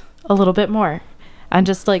rest a little bit more and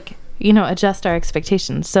just like adjust our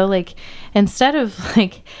expectations. So like, instead of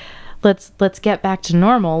like, let's get back to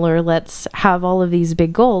normal, or let's have all of these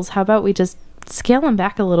big goals, how about we just scale them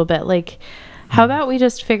back a little bit? Like, how about we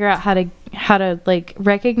just figure out how to like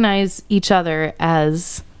recognize each other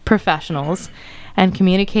as professionals and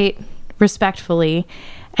communicate respectfully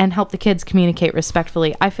and help the kids communicate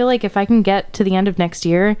respectfully. I feel like if I can get to the end of next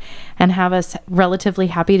year and have us relatively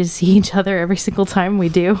happy to see each other every single time we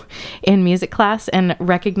do in music class, and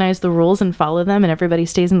recognize the rules and follow them, and everybody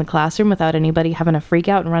stays in the classroom without anybody having a freak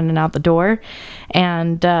out and running out the door,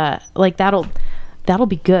 and like that'll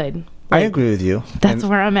be good. Like, I agree with you. That's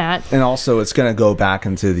where I'm at. And also, it's going to go back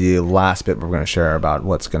into the last bit we're going to share about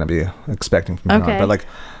what's going to be expecting from here on. But like,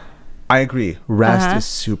 I agree. Rest is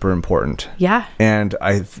super important. Yeah. And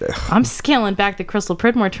I'm scaling back the Crystal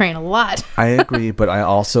Pridmore train a lot. I agree, but I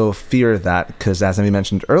also fear that, because as I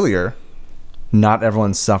mentioned earlier, not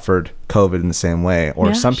everyone suffered COVID in the same way,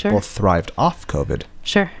 or some people thrived off COVID.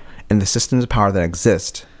 Sure. And the systems of power that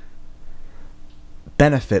exist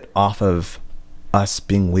benefit off of us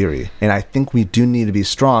being weary. And I think we do need to be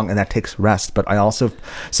strong, and that takes rest. But I also,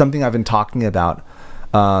 something I've been talking about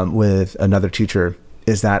with another teacher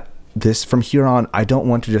is that this, from here on, I don't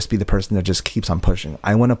want to just be the person that just keeps on pushing.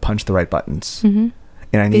 I want to punch the right buttons. Mm-hmm.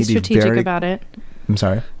 And I need to be strategic about it. I'm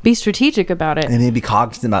sorry? Be strategic about it. And I need to be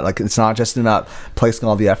cognizant about, like, it's not just about placing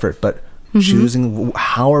all the effort, but choosing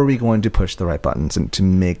how are we going to push the right buttons and to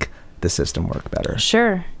make the system work better.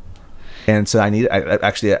 Sure. And so I'm just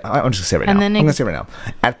going to say it right now. I'm going to say it right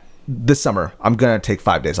now. This summer, I'm going to take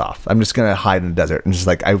 5 days off. I'm just going to hide in the desert. And just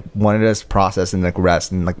like, I wanted to process and like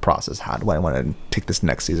rest and like process how do I want to take this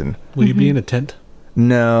next season. Will you be in a tent?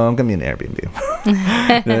 No, I'm going to be in an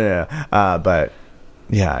Airbnb. No. But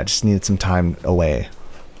yeah, I just needed some time away.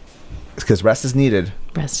 Because rest is needed.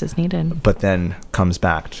 Rest is needed. But then comes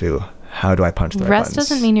back to how do I punch the right buttons? Rest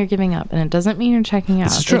doesn't mean you're giving up, and it doesn't mean you're checking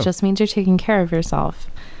out. It just means you're taking care of yourself.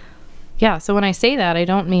 Yeah, so when I say that, I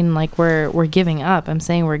don't mean like we're giving up. I'm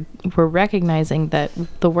saying we're recognizing that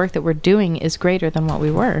the work that we're doing is greater than what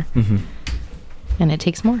we were. Mm-hmm. And it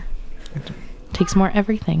takes more. It takes more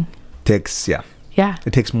everything. Yeah.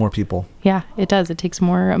 It takes more people. Yeah, it does. It takes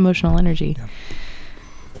more emotional energy.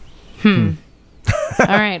 Yeah. All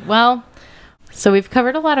right, well, so we've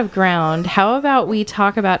covered a lot of ground. How about we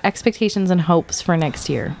talk about expectations and hopes for next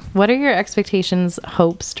year? What are your expectations,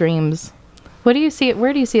 hopes, dreams? Where do you see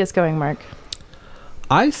us going, Mark?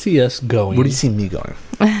 I see us going. Where do you see me going?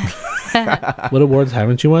 What awards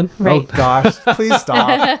haven't you won? Right. Oh gosh, please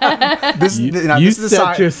stop. You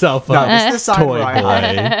set yourself up. No, this is the toy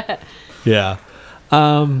boy. Yeah.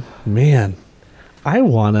 Man, I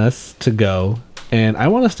want us to go, and I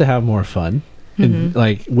want us to have more fun, in,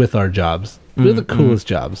 like with our jobs. We're the coolest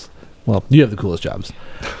jobs. Well, you have the coolest jobs.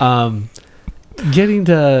 Getting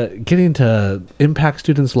to impact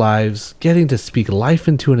students' lives, getting to speak life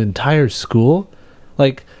into an entire school,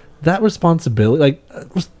 like that responsibility,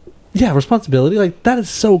 responsibility, like that is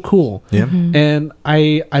so cool. Yeah. And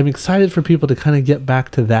I'm excited for people to kind of get back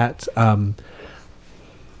to that,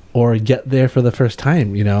 or get there for the first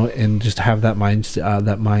time, and just have that mind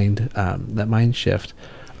shift.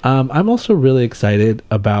 I'm also really excited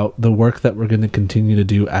about the work that we're going to continue to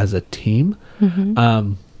do as a team.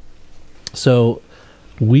 So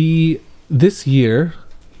this year,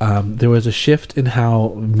 there was a shift in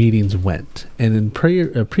how meetings went. And in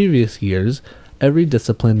previous years, every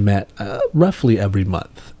discipline met roughly every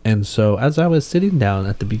month. And so as I was sitting down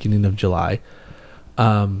at the beginning of July,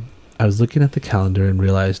 I was looking at the calendar and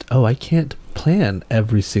realized, I can't plan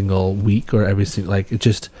every single week or every single,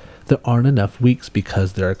 there aren't enough weeks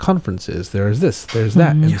because there are conferences, there's this, there's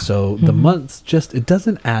that. And so the months it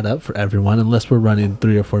doesn't add up for everyone unless we're running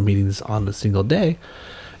 3 or 4 meetings on a single day.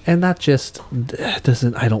 And that just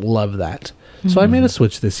I don't love that. So I made a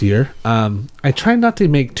switch this year. I try not to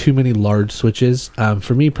make too many large switches.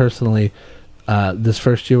 For me personally, this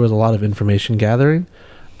first year was a lot of information gathering,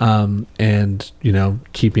 and,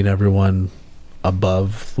 keeping everyone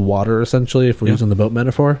above the water, essentially, if we're using the boat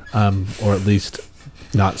metaphor, or at least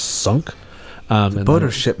not sunk. The boat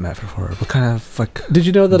or ship metaphor. What kind of did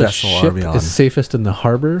you know that a ship is is safest in the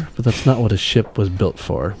harbor? But that's not what a ship was built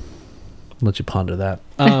for. I'll let you ponder that.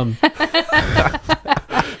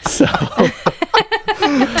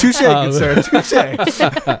 Touche, good sir. Touche.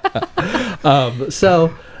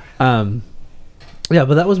 Yeah,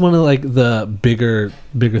 but that was one of the bigger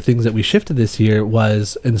things that we shifted this year.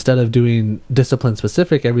 Was instead of doing discipline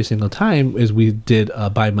specific every single time, is we did a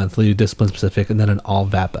bi-monthly discipline specific and then an all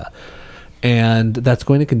VAPA, and that's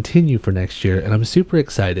going to continue for next year. And I'm super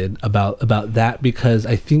excited about that, because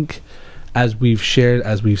I think as we've shared,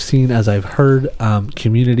 as we've seen, as I've heard,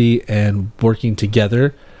 community and working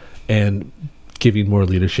together and giving more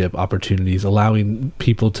leadership opportunities, allowing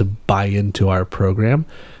people to buy into our program.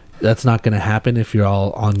 That's not going to happen if you're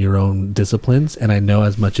all on your own disciplines. And I know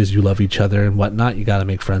as much as you love each other and whatnot, you got to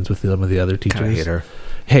make friends with some of the other teachers. I hate her.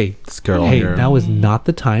 Hey, This girl hey, here. now is not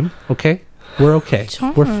the time. Okay, we're okay.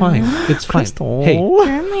 John. We're fine. It's fine. Crystal. Hey, You're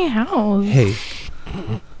in my house.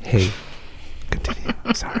 hey. Continue.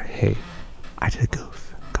 Sorry. Hey. I did a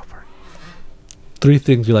goof. Go for it. 3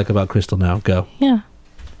 things you like about Crystal now. Go. Yeah.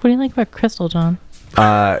 What do you like about Crystal, John?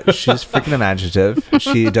 She's freaking imaginative.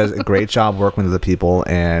 She does a great job working with other people,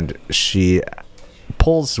 and she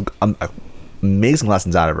pulls amazing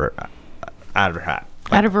lessons out of her hat.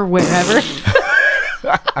 Out of her wherever.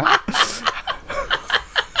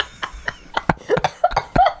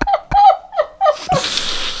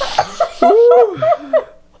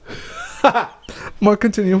 Mark,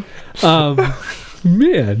 continue.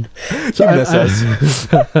 Man, So you miss us.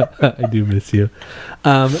 I do miss you.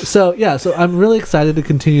 So I'm really excited to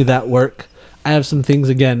continue that work. I have some things,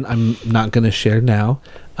 again, I'm not going to share now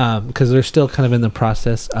because they're still kind of in the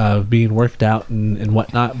process of being worked out and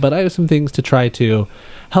whatnot. But I have some things to try to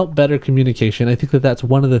help better communication. I think that that's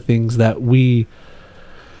one of the things that we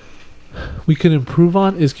can improve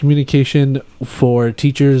on is communication for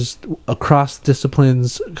teachers across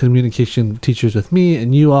disciplines, communication teachers with me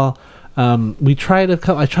and you all. I tried a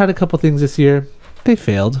couple things this year. They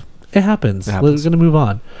failed. It happens. We're going to move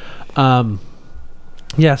on.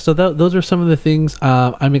 So those are some of the things.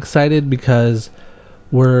 I'm excited because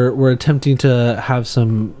we're attempting to have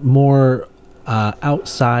some more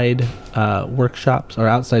outside workshops or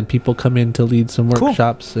outside people come in to lead some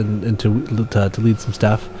workshops and to lead some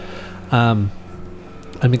stuff. I'm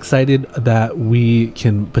excited that we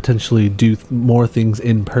can potentially do more things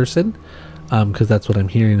in person. Because that's what I'm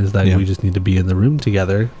hearing is that we just need to be in the room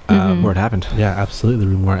together. Where it happened. Yeah, absolutely.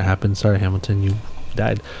 The room where it happened. Sorry, Hamilton, you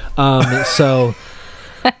died. So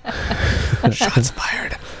Shots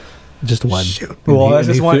fired. just one. Shoot. Well, that's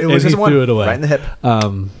just one. It was just one. Threw it away. Right in the hip.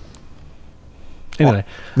 Anyway,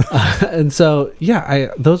 and so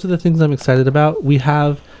those are the things I'm excited about. We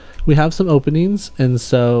have some openings, and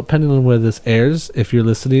so depending on where this airs, if you're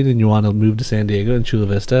listening and you want to move to San Diego and Chula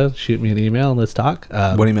Vista, shoot me an email and let's talk.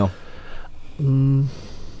 What email?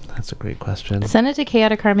 That's a great question. Send it to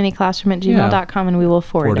chaoticharmonyclassroom@gmail.com and we will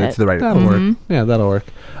forward it. To the right. That'll work. Yeah, that'll work.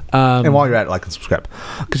 And while you're at it, like and subscribe.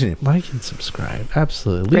 Continue. Like and subscribe.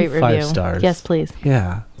 Absolutely. Great Leave 5 review. stars. Yes, please.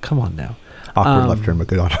 Yeah. Come on now. Awkward left turn, but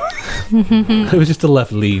good on. It was just a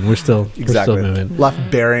left lean. We're still moving.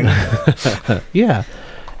 Left bearing. Yeah.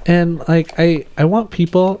 And like I want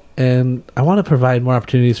people, and I want to provide more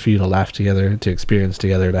opportunities for you to laugh together, to experience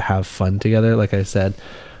together, to have fun together. Like I said,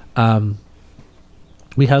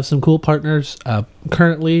 we have some cool partners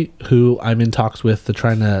currently who I'm in talks with to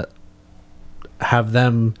try to have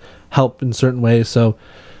them help in certain ways. So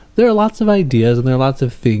there are lots of ideas and there are lots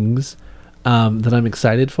of things that I'm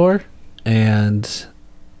excited for, and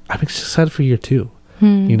I'm excited for year 2.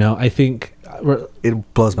 You know, I think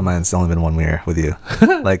It blows my mind. It's only been 1 year with you.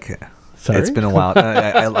 Like, Sorry? it's been a while.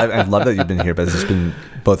 I love that you've been here, but it's just been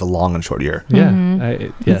both a long and short year. yeah,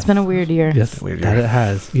 Mhm. It's been a weird year. Yes, a weird that year. it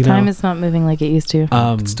has. You Time know, is not moving like it used to.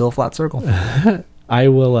 It's still a flat circle. I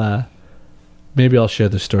will. Maybe I'll share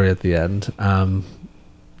the story at the end.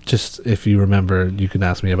 Just if you remember, you can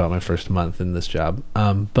ask me about my first month in this job.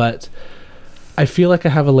 But I feel like I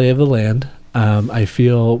have a lay of the land. I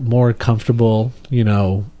feel more comfortable, you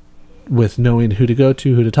know, with knowing who to go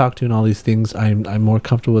to, who to talk to, and all these things. I'm more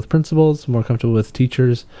comfortable with principals, more comfortable with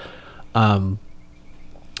teachers. And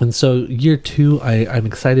so year 2, I'm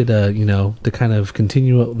excited to kind of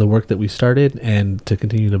continue the work that we started and to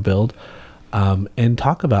continue to build, and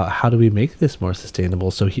talk about how do we make this more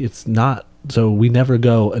sustainable. So we never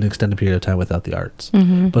go an extended period of time without the arts,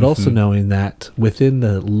 but also knowing that within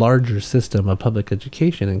the larger system of public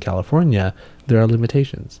education in California, there are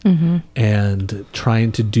limitations, and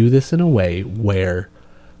trying to do this in a way where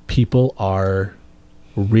people are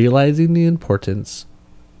realizing the importance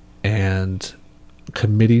and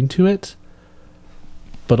committing to it,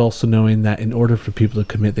 but also knowing that in order for people to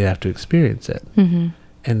commit, they have to experience it.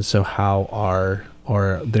 And so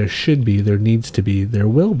there needs to be, there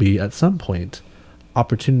will be at some point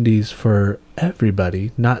opportunities for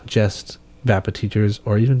everybody, not just VAPA teachers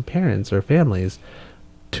or even parents or families,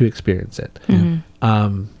 to experience it.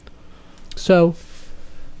 So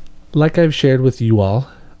like I've shared with you all,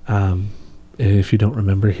 and if you don't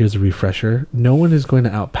remember, here's a refresher. No one is going to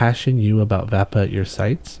outpassion you about VAPA at your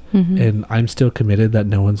sites. And I'm still committed that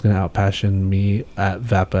no one's going to outpassion me at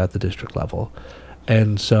VAPA at the district level.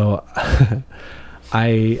 And so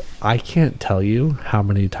I can't tell you how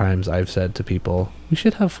many times I've said to people, we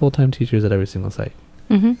should have full-time teachers at every single site.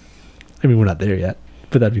 Mm-hmm. I mean, we're not there yet,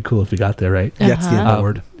 but that'd be cool if we got there, right? Yeah, it's the end of the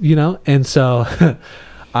word. You know, and so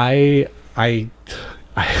I like,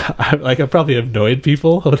 I probably annoyed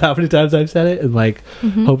people with how many times I've said it, and like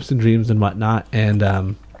hopes and dreams and whatnot,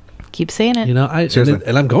 and keep saying it. you know,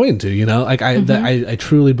 and I'm going to, you know, like I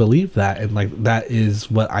truly believe that, and like that is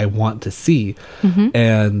what I want to see,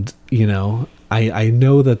 and you know, I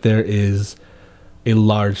know that there is a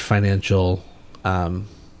large financial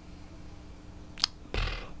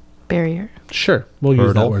barrier. Sure, we'll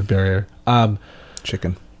use that word, barrier.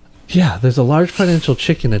 Chicken. Yeah, there's a large financial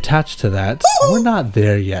chicken attached to that. We're not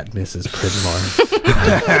there yet, Mrs. Pridmore.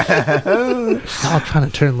 Y'all trying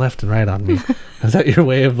to turn left and right on me. Is that your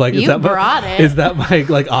way of like? You brought it. Is that my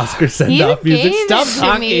like Oscar send off music? Stop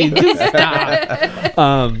talking. Just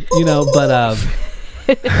stop. You know, but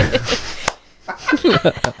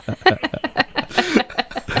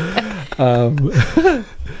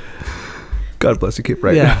God bless you. Keep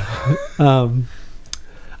right. Yeah.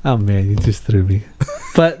 Oh man, you just threw me.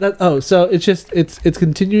 But so it's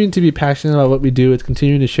continuing to be passionate about what we do. It's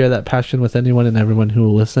continuing to share that passion with anyone and everyone who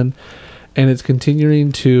will listen, and it's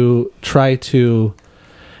continuing to try to.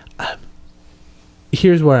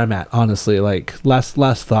 Here's where I'm at, honestly. Like last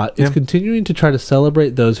thought, it's continuing to try to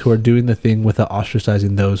celebrate those who are doing the thing without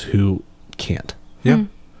ostracizing those who can't. Yeah.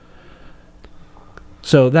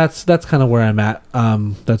 So that's kind of where I'm at.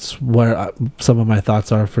 That's where some of my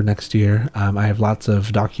thoughts are for next year. I have lots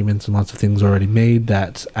of documents and lots of things already made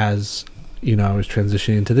that, as you know, I was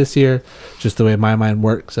transitioning to this year, just the way my mind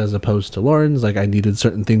works as opposed to Lauren's. Like I needed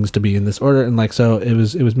certain things to be in this order, and like so it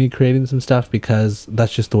was me creating some stuff because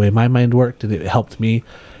that's just the way my mind worked, and it helped me.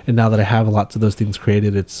 And now that I have lots of those things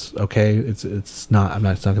created, it's okay. It's not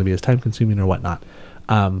going to be as time consuming or whatnot.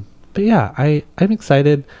 But yeah, I'm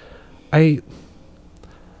excited. I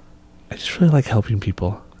just really like helping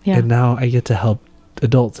people. Yeah. And now I get to help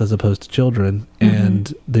adults as opposed to children.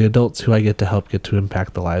 And the adults who I get to help get to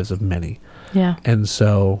impact the lives of many. Yeah. And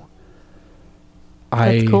so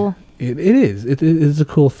that's cool. It is. It is a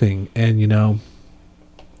cool thing. And, you know,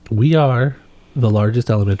 we are the largest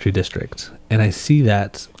elementary district. And I see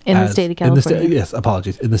that in the state of California. Yes,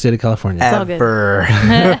 apologies. In the state of California. It's all good.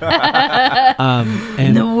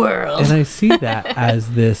 In the world. And I see that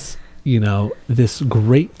as this, you know, this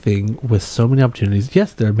great thing with so many opportunities.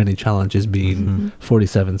 Yes, there are many challenges being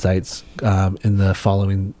 47 sites in the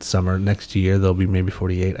following summer. Next year, there'll be maybe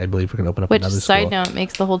 48. I believe we're going to open up another school. Which, side note,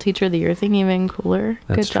 makes the whole Teacher of the Year thing even cooler.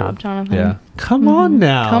 That's Good job, true. Jonathan. Yeah. Come on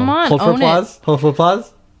now. Come on, Hold for own applause. it. Hold for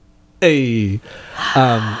applause. Hey.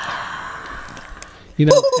 You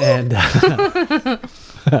know, and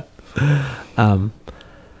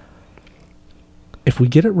if we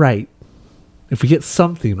get it right, if we get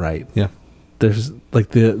something right, there's like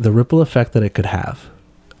the ripple effect that it could have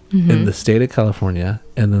in the state of California,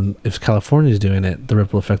 and then if California is doing it, the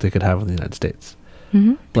ripple effect it could have in the United States.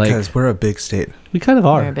 Like, because we're a big state. We kind of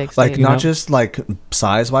are. We're a big state, like not just like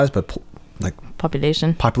size wise, but like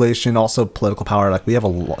population, also political power. Like we have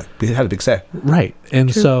a big say. Right.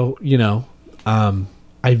 And True. So, you know,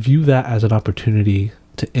 I view that as an opportunity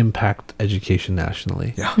to impact education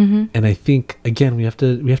nationally. Yeah. And I think again we have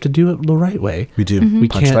to do it the right way. We do. We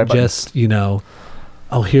Punch can't right just, you know,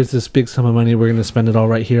 oh, here's this big sum of money, we're going to spend it all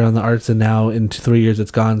right here on the arts, and now in 3 years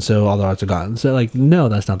it's gone, so all the arts are gone. So like, no,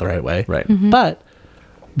 that's not the right way. Right. But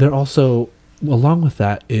there also, along with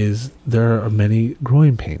that, is there are many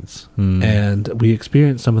growing pains, and we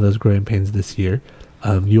experienced some of those growing pains this year.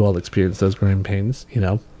 You all experienced those growing pains, you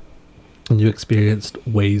know, and you experienced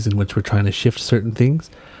ways in which we're trying to shift certain things.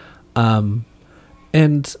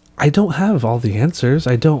 And I don't have all the answers.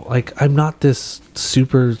 I'm not this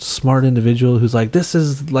super smart individual who's like, this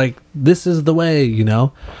is the way, you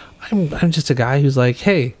know. I'm just a guy who's like,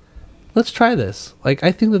 hey, let's try this. Like,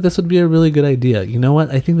 I think that this would be a really good idea. You know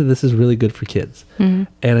what? I think that this is really good for kids. And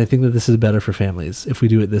I think that this is better for families if we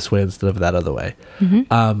do it this way instead of that other way.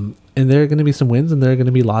 And there are going to be some wins and there are going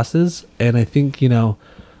to be losses. And I think, you know,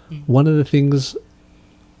 one of the things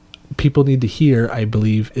people need to hear, I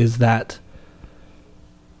believe, is that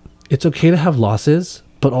it's okay to have losses,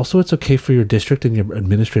 but also it's okay for your district and your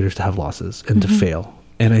administrators to have losses and to fail.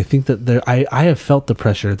 And I think that I have felt the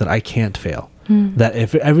pressure that I can't fail. That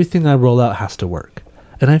if everything I roll out has to work.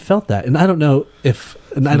 And I felt that. And I don't know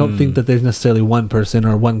and I don't think that there's necessarily one person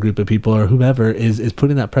or one group of people or whomever is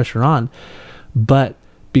putting that pressure on. But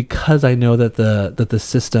because I know that the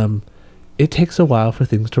system, it takes a while for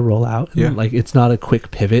things to roll out. And like, it's not a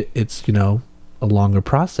quick pivot. It's, you know, a longer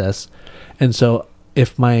process. And so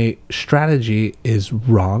if my strategy is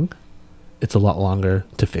wrong, it's a lot longer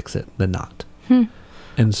to fix it than not.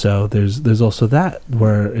 And so there's also that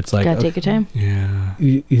where it's like, gotta take your time. Yeah.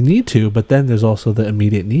 You need to, but then there's also the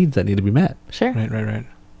immediate needs that need to be met. Sure. Right.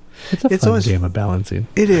 It's a fun game of balancing.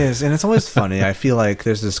 It is, and it's always funny. I feel like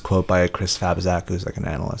there's this quote by Chris Fabzak, who's like an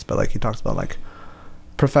analyst, but like he talks about like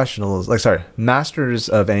masters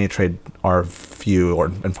of any trade are few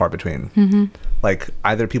and far between. Like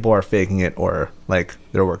either people are faking it or like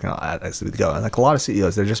they're working on it as we go. And like a lot of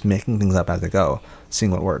CEOs, they're just making things up as they go,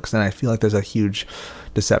 seeing what works. And I feel like there's a huge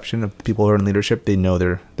deception of people who are in leadership. They know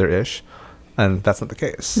their ish, and that's not the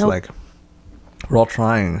case. Nope. Like we're all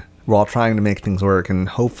trying to make things work, and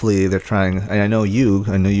hopefully they're trying. And I know you,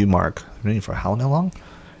 Mark. I've known you for how long?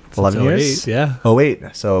 11 years. Yeah. Oh wait,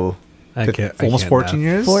 so almost 14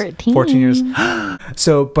 years. 14 years.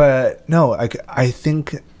 So, but no, I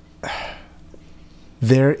think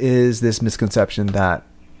there is this misconception that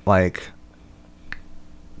like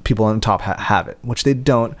people on top have it, which they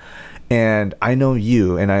don't. And I know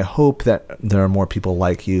you, and I hope that there are more people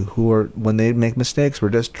like you who are, when they make mistakes, we're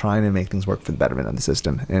just trying to make things work for the betterment of the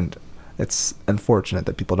system. And it's unfortunate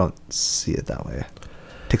that people don't see it that way. It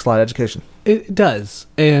takes a lot of education. It does,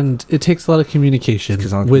 and it takes a lot of communication,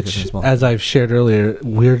 which, as I've shared earlier,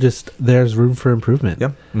 there's room for improvement.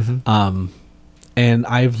 Yep. And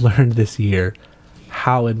I've learned this year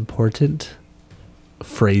how important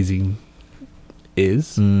phrasing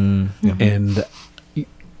is, and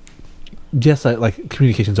yes,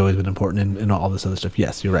 communication's always been important and all this other stuff.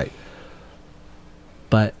 Yes, you're right.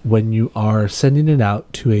 But when you are sending it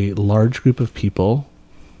out to a large group of people,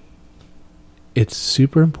 it's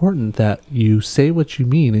super important that you say what you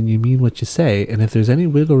mean and you mean what you say. And if there's any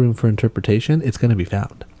wiggle room for interpretation, it's going to be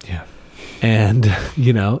found. Yeah. And, and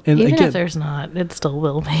even again, if there's not, it still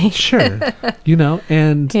will be. Sure.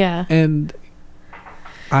 And yeah. And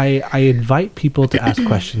I invite people to ask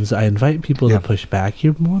questions. I invite people to push back.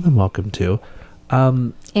 You're more than welcome to.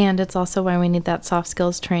 And it's also why we need that soft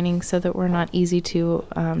skills training so that we're not easy to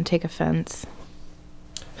take offense.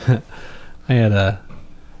 I had a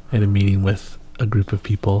meeting with a group of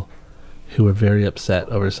people who were very upset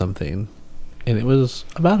over something, and it was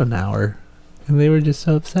about an hour, and they were just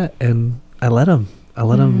so upset, and I let them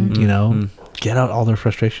get out all their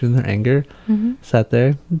frustration and their anger. Sat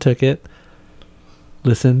there and took it,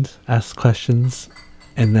 listened, asked questions,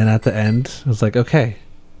 and then at the end I was like, okay,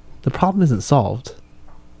 the problem isn't solved,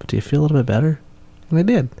 but do you feel a little bit better? And they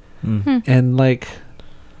did. And like,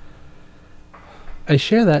 I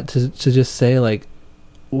share that to just say, like,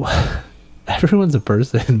 everyone's a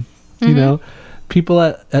person. People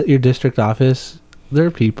at your district office,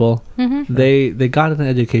 they're people. They got an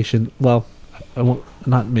education. Well,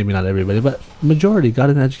 maybe not everybody, but majority got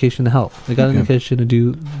an education to help. They got an education to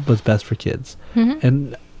do what's best for kids.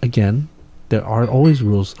 And again, there are always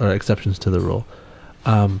rules or exceptions to the rule,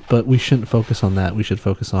 but we shouldn't focus on that. We should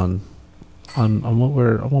focus on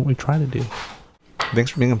what we try to do.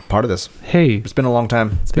 Thanks for being a part of this. Hey, it's been a long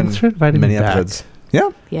time. It's thanks been for inviting many me back. episodes.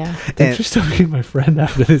 Yeah. Thanks for still being my friend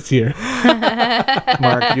after this year.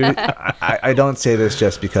 Mark, I don't say this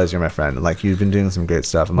just because you're my friend. Like, you've been doing some great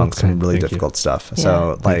stuff amongst some really difficult stuff. Yeah.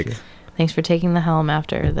 So, thanks for taking the helm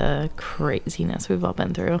after the craziness we've all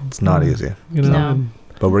been through. It's not easy. No.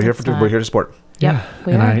 But we're here to support. Yeah,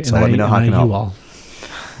 we are. So let me know how I can help. You all.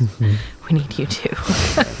 We need you too.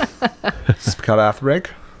 Spiccato after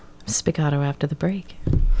break. Spiccato after the break.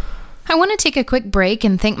 I want to take a quick break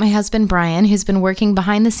and thank my husband, Bryan, who's been working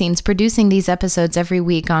behind the scenes producing these episodes every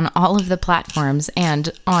week on all of the platforms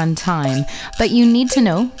and on time. But you need to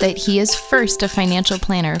know that he is first a financial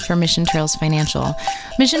planner for Mission Trails Financial.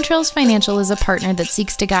 Mission Trails Financial is a partner that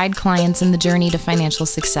seeks to guide clients in the journey to financial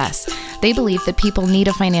success. They believe that people need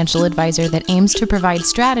a financial advisor that aims to provide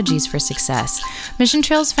strategies for success. Mission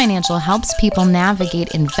Trails Financial helps people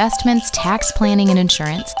navigate investments, tax planning, and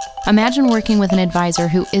insurance. Imagine working with an advisor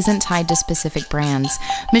who isn't tied to specific brands.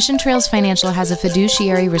 Mission Trails Financial has a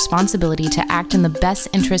fiduciary responsibility to act in the best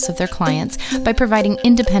interests of their clients by providing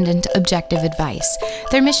independent, objective advice.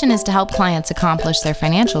 Their mission is to help clients accomplish their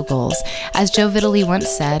financial goals. As Joe Vitale once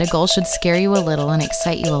said, a goal should scare you a little and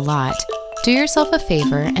excite you a lot. Do yourself a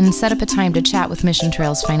favor and set up a time to chat with Mission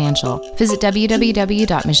Trails Financial. Visit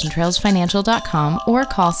www.missiontrailsfinancial.com or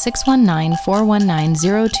call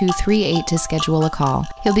 619-419-0238 to schedule a call.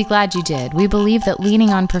 You'll be glad you did. We believe that leaning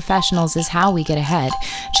on professionals is how we get ahead.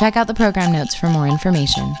 Check out the program notes for more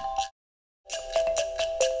information.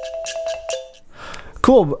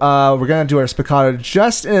 Cool. We're going to do our Spiccato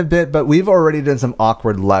just in a bit, but we've already done some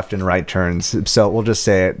awkward left and right turns. So we'll just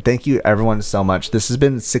say it. Thank you, everyone, so much. This has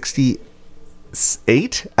been 68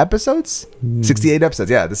 68 episodes. 68 episodes.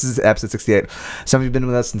 Yeah, this is episode 68. Some of you have been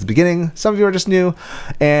with us since the beginning. Some of you are just new.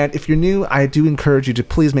 And if you're new, I do encourage you to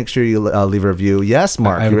please make sure you leave a review. Yes,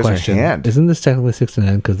 Mark, I have a here's question. your hand. Isn't this technically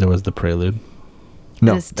 69 because there was the prelude?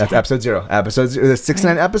 No, that's episode 0. There's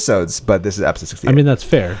 69 episodes, but this is episode 68. I mean, that's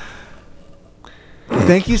fair.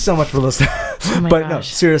 Thank you so much for listening. Oh my But gosh. no,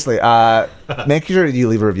 seriously, make sure you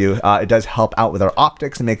leave a review. It does help out with our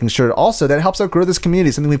optics and making sure also that it helps out grow this community,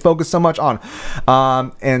 something we focus so much on.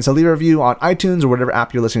 And so leave a review on iTunes or whatever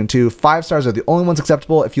app you're listening to. 5 stars are the only ones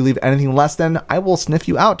acceptable. If you leave anything less than, I will sniff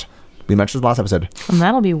you out. We mentioned this last episode. And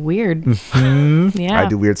that'll be weird. Yeah. I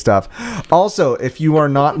do weird stuff. Also, if you are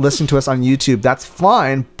not listening to us on YouTube, that's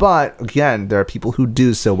fine. But again, there are people who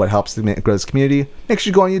do. So what helps to grow this community? Make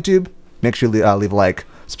sure you go on YouTube. Make sure you leave a like,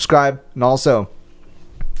 subscribe, and also,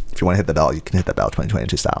 if you want to hit the bell, you can hit that bell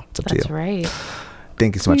 2022 style. It's up to you. That's right.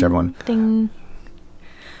 Thank you so much, everyone. Ding.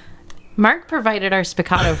 Mark provided our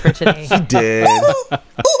Spiccato for today. He did.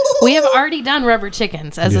 We have already done rubber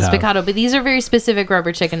chickens as You a have. Spiccato, but these are very specific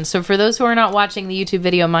rubber chickens. So for those who are not watching the YouTube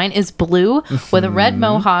video, mine is blue with a red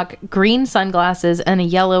mohawk, green sunglasses, and a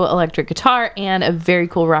yellow electric guitar, and a very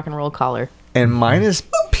cool rock and roll collar. And mine is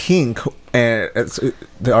pink. And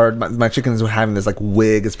my chickens are having this like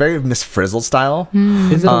wig. It's very Miss Frizzle style.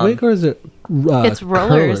 Is it a wig or is it It's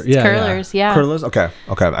rollers. curler? It's curlers. Yeah. Curlers? Okay.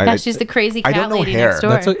 Yeah, she's the crazy cat I don't know lady hair. next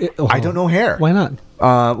door. That's I don't know hair. Why not?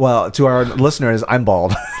 Well, to our listeners, I'm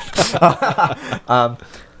bald.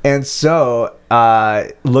 And so,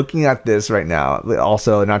 looking at this right now,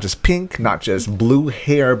 also not just pink, not just blue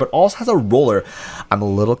hair, but also has a roller. I'm a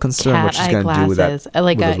little concerned what she's Cat eye going to do with that.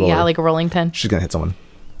 Like with this roller. like a rolling pin. She's going to hit someone.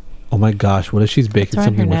 Oh my gosh, what if she's baking around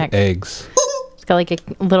something her with neck? eggs? It's got like a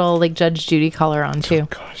little like Judge Judy collar on too.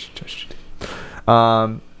 Gosh.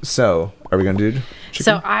 So, are we going to do chicken?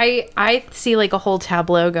 So I see like a whole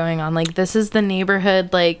tableau going on. Like this is the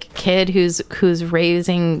neighborhood like kid who's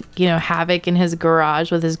raising, havoc in his garage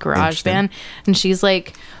with his garage band, and she's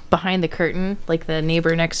like behind the curtain, like the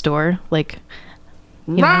neighbor next door, like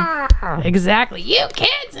exactly. You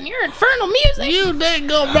kids and your infernal music. You dang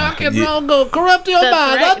go rock and roll, go corrupt your mind.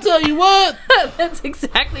 right. I'll tell you what. That's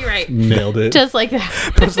exactly right. Nailed it. Just like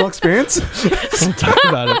that. Personal experience? Don't talk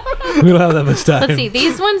about it. We don't have that much time. Let's see.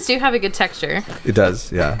 These ones do have a good texture. It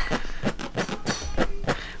does, yeah.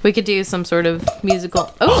 We could do some sort of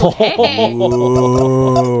musical. Oh, hey.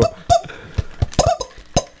 Ooh.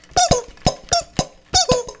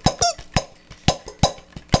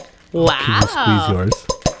 Wow. Can you squeeze yours?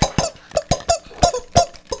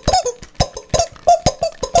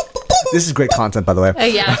 This is great content, by the way.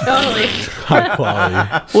 Yeah, totally. High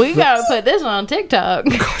quality. We gotta put this on TikTok.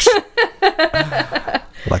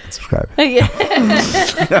 Like and subscribe. Yeah.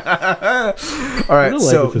 All right, I don't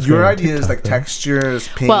like so if it's your going on idea is TikTok, like though. textures,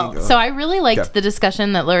 pink. Well, so I really liked Okay. the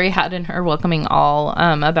discussion that Lori had in her Welcoming All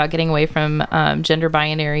about getting away from gender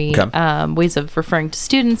binary Okay. ways of referring to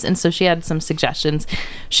students. And so she had some suggestions.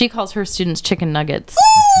 She calls her students chicken nuggets.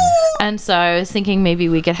 And so I was thinking maybe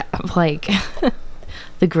we could have like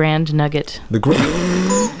the Grand Nugget.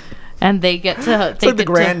 And they get to... It's like the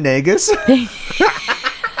Grand Nagus.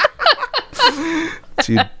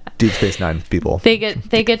 To you Deep Space Nine people. They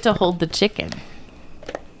get to hold the chicken.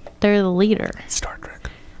 They're the leader. Star Trek.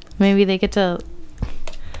 Maybe they get to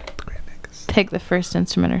The Grand Nagus. pick the first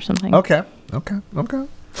instrument or something. Okay.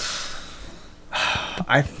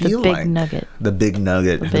 I feel big like nugget. The big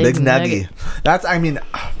nugget. The big big nuggy. That's, I mean,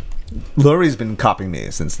 Lori's been copying me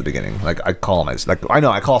since the beginning. Like, I call my, like, I know,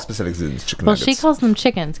 I call specific students chicken Well, nuggets. she calls them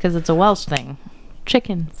chickens because it's a Welsh thing.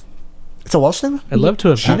 Chickens. It's a Welsh thing? I'd love to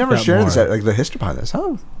have She never shared this, like, the history behind this.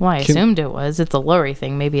 Oh. Well, I assumed it was. It's a Lori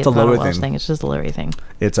thing. Maybe it's a not a Lori Welsh thing. thing. It's just a Lori thing.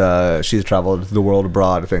 It's she's traveled the world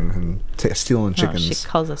abroad thing and stealing Oh, chickens. she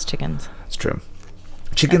calls us chickens. It's true.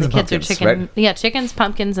 Chickens and The kids pumpkins, are chicken. right? Yeah, chickens,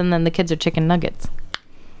 pumpkins, and then the kids are chicken nuggets.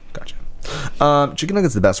 Gotcha. Chicken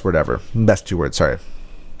nugget's the best word ever. Best 2 words, sorry.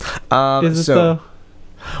 Is it so though?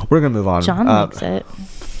 we're gonna move on. John likes it.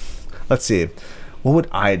 Let's see. What would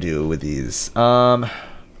I do with these? I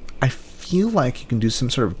feel like you can do some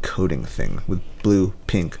sort of coding thing with blue,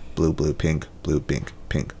 pink, blue, blue, pink, blue, pink,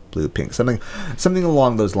 pink, blue, pink. Something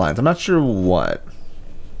along those lines. I'm not sure what.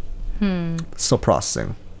 Still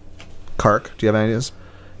processing. Kark, do you have any ideas?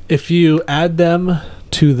 If you add them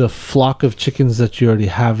to the flock of chickens that you already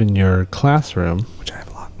have in your classroom, Which I have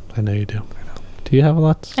a lot. I know you do. Do you have a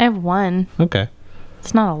lot? I have one. Okay.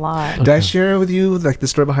 It's not a lot. Did I share with you like the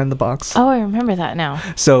story behind the box? Oh, I remember that now.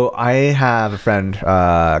 So I have a friend,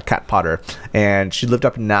 Kat Potter, and she lived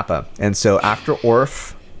up in Napa. And so after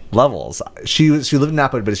Orff levels. She lived in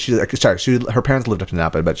Napa, but her parents lived up in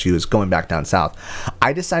Napa, but she was going back down south.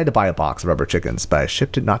 I decided to buy a box of rubber chickens, but I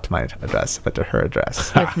shipped it not to my address, but to her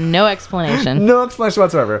address. With no explanation. No explanation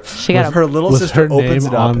whatsoever. She got her little sister opens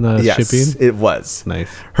it up. On the shipping? It was. Nice.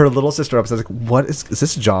 Her little sister opens it. I was like, what is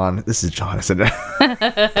this John? This is John. I said,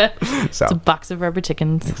 so. It's a box of rubber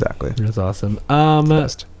chickens. Exactly. That's awesome.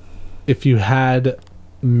 Best. If you had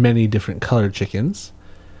many different colored chickens,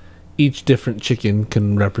 each different chicken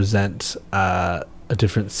can represent a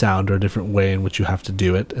different sound or a different way in which you have to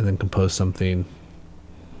do it, and then compose something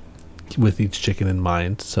with each chicken in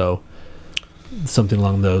mind. So something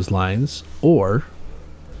along those lines. Or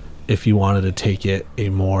if you wanted to take it a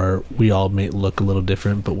more, we all may look a little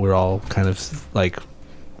different, but we're all kind of like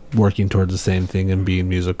working towards the same thing and being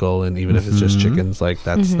musical, and even if it's just chickens, like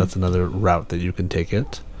that's another route that you can take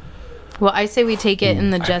it. Well, I say we take it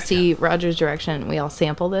in the Jesse Rogers direction. We all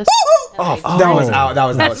sample this. That was a lot. That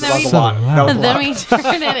was a lot. Then we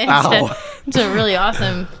turn it into a really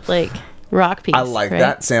awesome rock piece. I like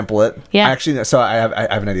that. Sample it. Yeah. Actually, so I have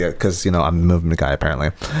an idea, because I'm a movement guy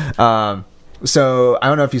apparently. So I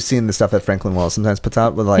don't know if you've seen the stuff that Franklin Wells sometimes puts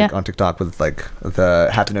out with on TikTok with the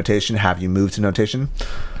happy notation. Have you moved to notation?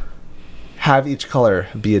 Have each color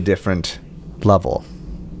be a different level.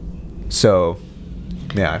 So.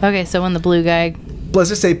 Yeah. Okay, so when the blue guy... Let's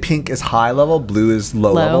just say pink is high level, blue is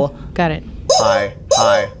low level. Got it. High,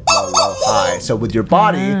 low, high. So with your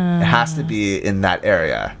body, it has to be in that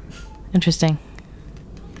area. Interesting.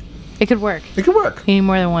 It could work. It could work. You need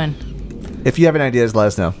more than one. If you have any ideas, let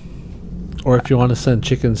us know. Or if you want to send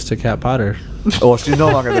chickens to Kat Potter. Oh, she's no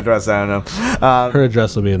longer the address. I don't know. Her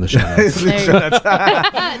address will be in the show notes.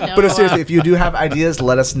 But seriously, if you do have ideas,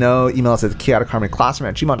 let us know. Email us at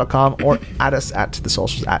chaoticharmonyclassroom@gmail.com or add us at the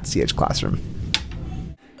socials at @chclassroom.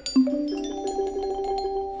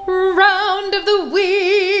 Round of the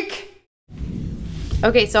week.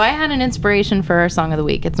 Okay, so I had an inspiration for our song of the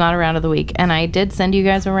week. It's not a round of the week, and I did send you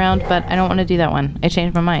guys a round, but I don't want to do that one. I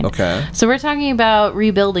changed my mind. Okay. So we're talking about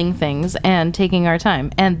rebuilding things and taking our time,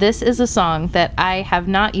 and this is a song that I have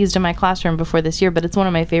not used in my classroom before this year, but it's one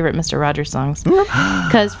of my favorite Mr. Rogers songs,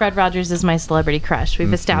 because Fred Rogers is my celebrity crush.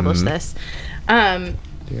 We've established this.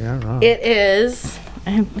 It is...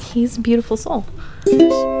 He's a beautiful soul.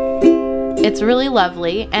 It's really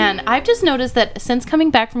lovely, and I've just noticed that since coming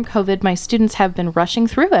back from COVID, my students have been rushing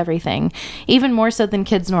through everything, even more so than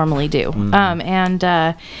kids normally do. And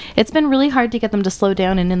it's been really hard to get them to slow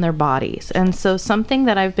down and in their bodies. And so something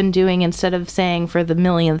that I've been doing, instead of saying for the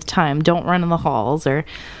millionth time, don't run in the halls or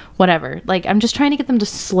whatever, I'm just trying to get them to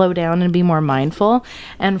slow down and be more mindful.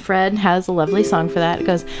 And Fred has a lovely song for that. It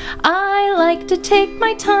goes, I like to take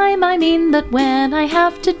my time. I mean that when I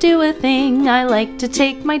have to do a thing, I like to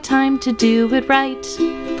take my time to do it right.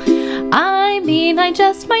 I mean, I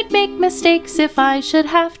just might make mistakes if I should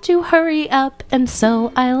have to hurry up, and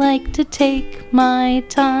so I like to take my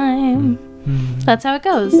time. That's how it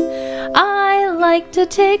goes. I like to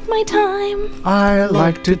take my time. I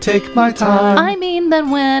like to take my time. I mean that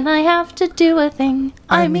when I have to do a thing.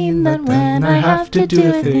 I mean that when I have to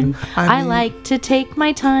do a thing. I like to take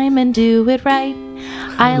my time and do it right.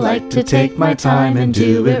 I like to take my time and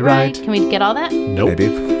do it right. Can we get all that? Nope. Maybe.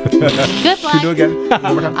 Good luck. Can you do it again?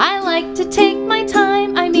 One more time. I like to take my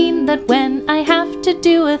time. I mean that when I have to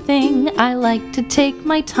do a thing, I like to take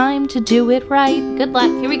my time to do it right. Good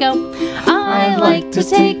luck. Here we go. I like to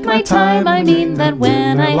take my time. I mean that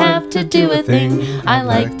when I have to do a thing, I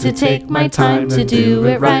like to take my time to do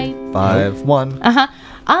it right. 5, 1.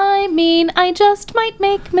 I mean, I just might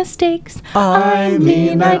make mistakes. I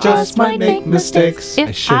mean, I just might make mistakes.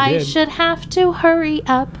 If I should have to hurry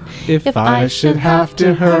up. If I should have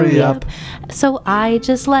to hurry up. So I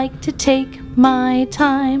just like to take my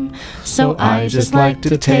time. So I just like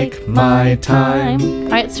to take my time. All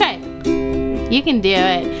right, let's try it. You can do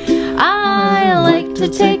it. I like to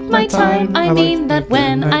take my time. I mean that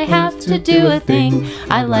when I have to do a thing,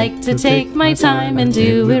 I like to take my time and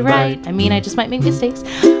do it right. I mean, I just might make mistakes.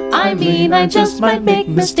 I mean, I just might make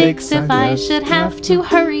mistakes if I should have to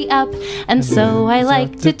hurry up, and so I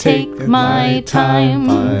like to take my time.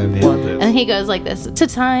 And he goes like this: to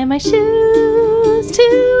tie my shoes,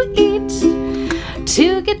 to eat,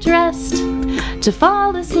 to get dressed, to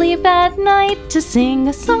fall asleep at night, to sing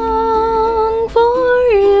a song for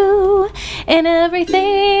you. in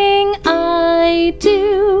everything I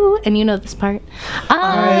do. And you know this part.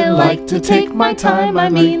 I like to take my time. I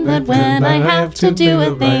mean that when I have to do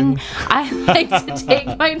a thing, I like to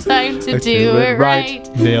take my time to do it right.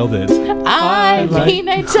 Nailed it. I mean,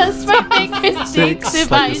 I just might make mistakes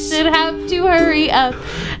if I should have to hurry up.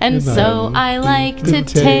 And so I like to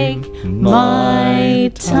take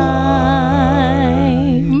my time.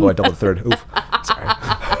 Oh, I doubled the third. Oof. Sorry.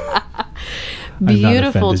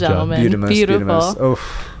 Beautiful, gentlemen. Beautiful.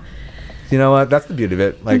 Oh. You know what? That's the beauty of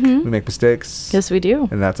it. Like, we make mistakes. Yes, we do.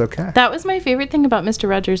 And that's okay. That was my favorite thing about Mr.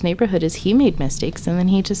 Rogers' Neighborhood is he made mistakes and then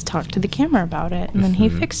he just talked to the camera about it and then he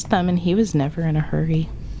fixed them and he was never in a hurry.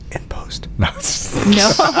 In post. No.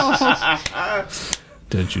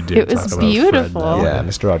 Don't you dare. It was beautiful. Yeah,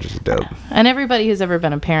 Mr. Rogers is dope. And everybody who's ever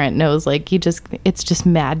been a parent knows, like, it's just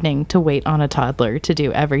maddening to wait on a toddler to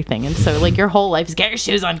do everything. And so, like, your whole life is get your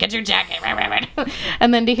shoes on, get your jacket.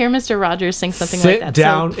 And then to hear Mr. Rogers sing something like that. Sit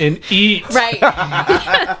down and eat. Right.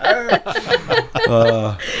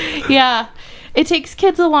 Yeah. It takes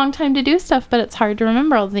kids a long time to do stuff, but it's hard to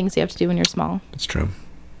remember all the things you have to do when you're small. It's true.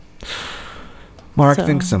 Mark,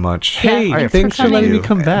 thanks so much. Hey, thanks for letting me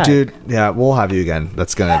come back. Dude, yeah, we'll have you again.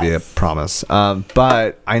 That's going to be a promise.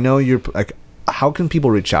 But I know you're, like, how can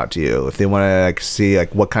people reach out to you if they want to, like, see,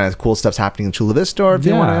 like, what kind of cool stuff's happening in Chula Vista, or if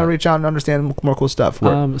they want to reach out and understand more cool stuff?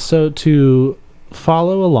 So to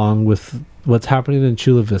follow along with what's happening in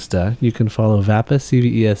Chula Vista, you can follow VAPA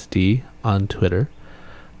CVESD on Twitter.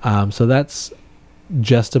 So that's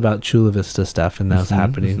just about Chula Vista stuff and those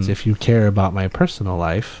happenings. If you care about my personal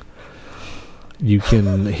life, you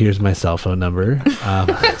can. Here's my cell phone number.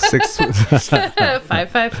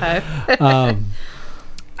 555.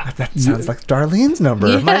 That sounds like Darlene's number.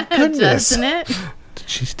 Yeah, my goodness, doesn't it? Did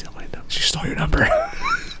she steal my number? She stole your number.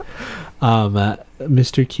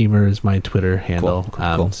 Mr. Keehmer is my Twitter handle.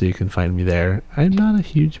 Cool. So you can find me there. I'm not a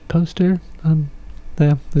huge poster.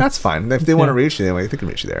 Yeah, that's fine. If they want to reach you, they can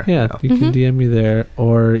reach you there. Yeah, you can DM me there,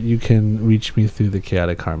 or you can reach me through the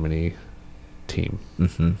Chaotic Harmony team.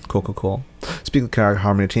 Cool. Speaking of Chaotic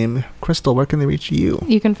Harmony team, Crystal, where can they reach you?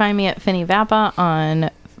 You can find me at Finny Vappa on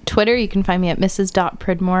Twitter. You can find me at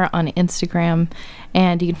Mrs.Pridmore on Instagram,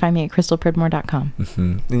 and you can find me at crystalpridmore.com.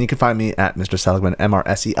 And you can find me at Mr. Seligman,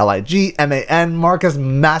 MrSeligman. Mark has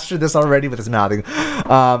mastered this already with his mouthing.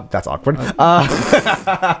 That's awkward.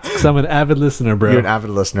 Because I'm an avid listener, bro. You're an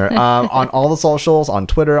avid listener. On all the socials, on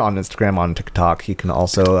Twitter, on Instagram, on TikTok. You can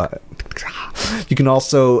also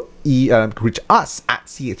reach us at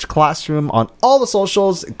CH Classroom on all the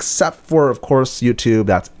socials, except for, of course, YouTube.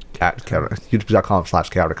 That's at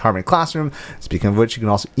youtube.com/Chaotic Harmony Classroom. Speaking of which, you can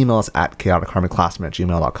also email us at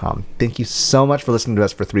chaoticharmonyclassroom@gmail.com. Thank you so much for listening to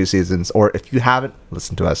us for 3 seasons, or if you haven't,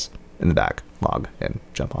 listen to us in the backlog and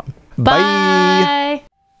jump on. Bye.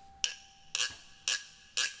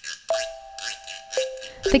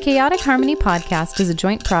 The Chaotic Harmony podcast is a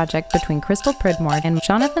joint project between Crystal Pridmore and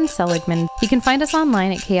Jonathan Seligman. You can find us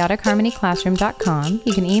online at chaoticharmonyclassroom.com.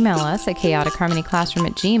 You can email us at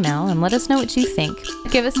chaoticharmonyclassroom@gmail and let us know what you think.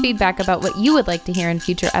 Give us feedback about what you would like to hear in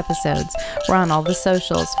future episodes. We're on all the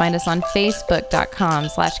socials. Find us on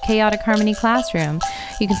facebook.com/chaoticharmonyclassroom.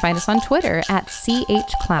 You can find us on Twitter at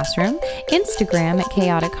CHClassroom, Instagram at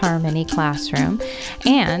Chaotic Harmony Classroom,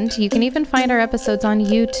 and you can even find our episodes on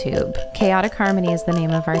YouTube. Chaotic Harmony is the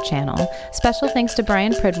name of our channel. Special thanks to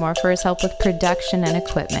Bryan Pridmore for his help with production and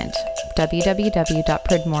equipment.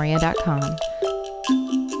 www.pridmoria.com.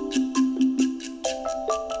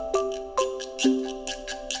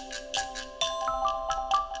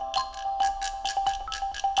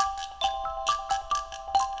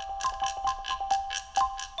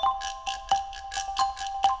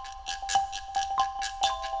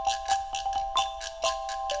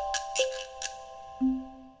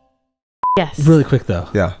 Yes. Really quick though.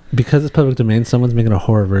 Yeah. Because it's public domain, someone's making a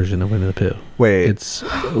horror version of Winnie the Pooh. Wait. It's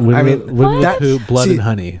Winnie the Pooh, Blood and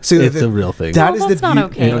Honey. It's a real thing. That is that's the not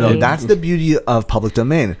okay. No, that's the beauty of public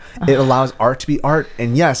domain. It allows art to be art,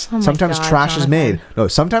 and yes, sometimes trash is made. No,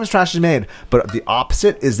 sometimes trash is made, but the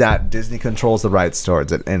opposite is that Disney controls the rights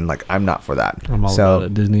towards it, and like I'm not for that. I'm all about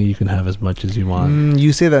it. Disney, you can have as much as you want.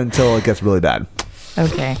 You say that until it gets really bad.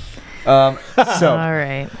 Okay. So All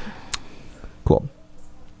right. cool.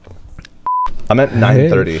 I'm at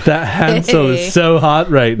 9:30. That Hansel is so hot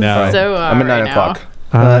right now. So I'm at 9 o'clock.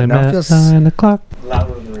 I'm now it at feels 9 o'clock.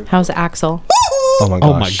 How's Axel? Oh my gosh.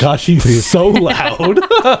 Oh my gosh, he's so loud.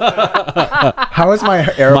 How is my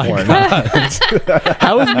air horn?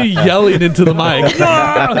 How is me yelling into the mic?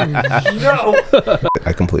 No.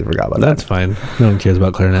 I completely forgot about That's fine. No one cares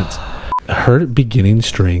about clarinets. Her beginning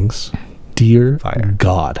strings, dear Fire.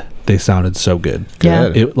 God. they sounded so good.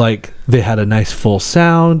 Yeah. It like they had a nice full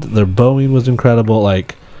sound. Their bowing was incredible.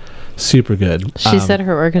 Like super good. She said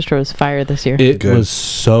her orchestra was fire this year. It Good. was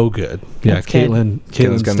so good. Yeah, That's good.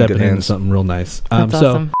 Caitlin's got stepping good into hands. something real nice. That's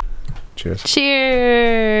awesome. Cheers.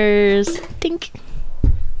 Cheers. Thank you.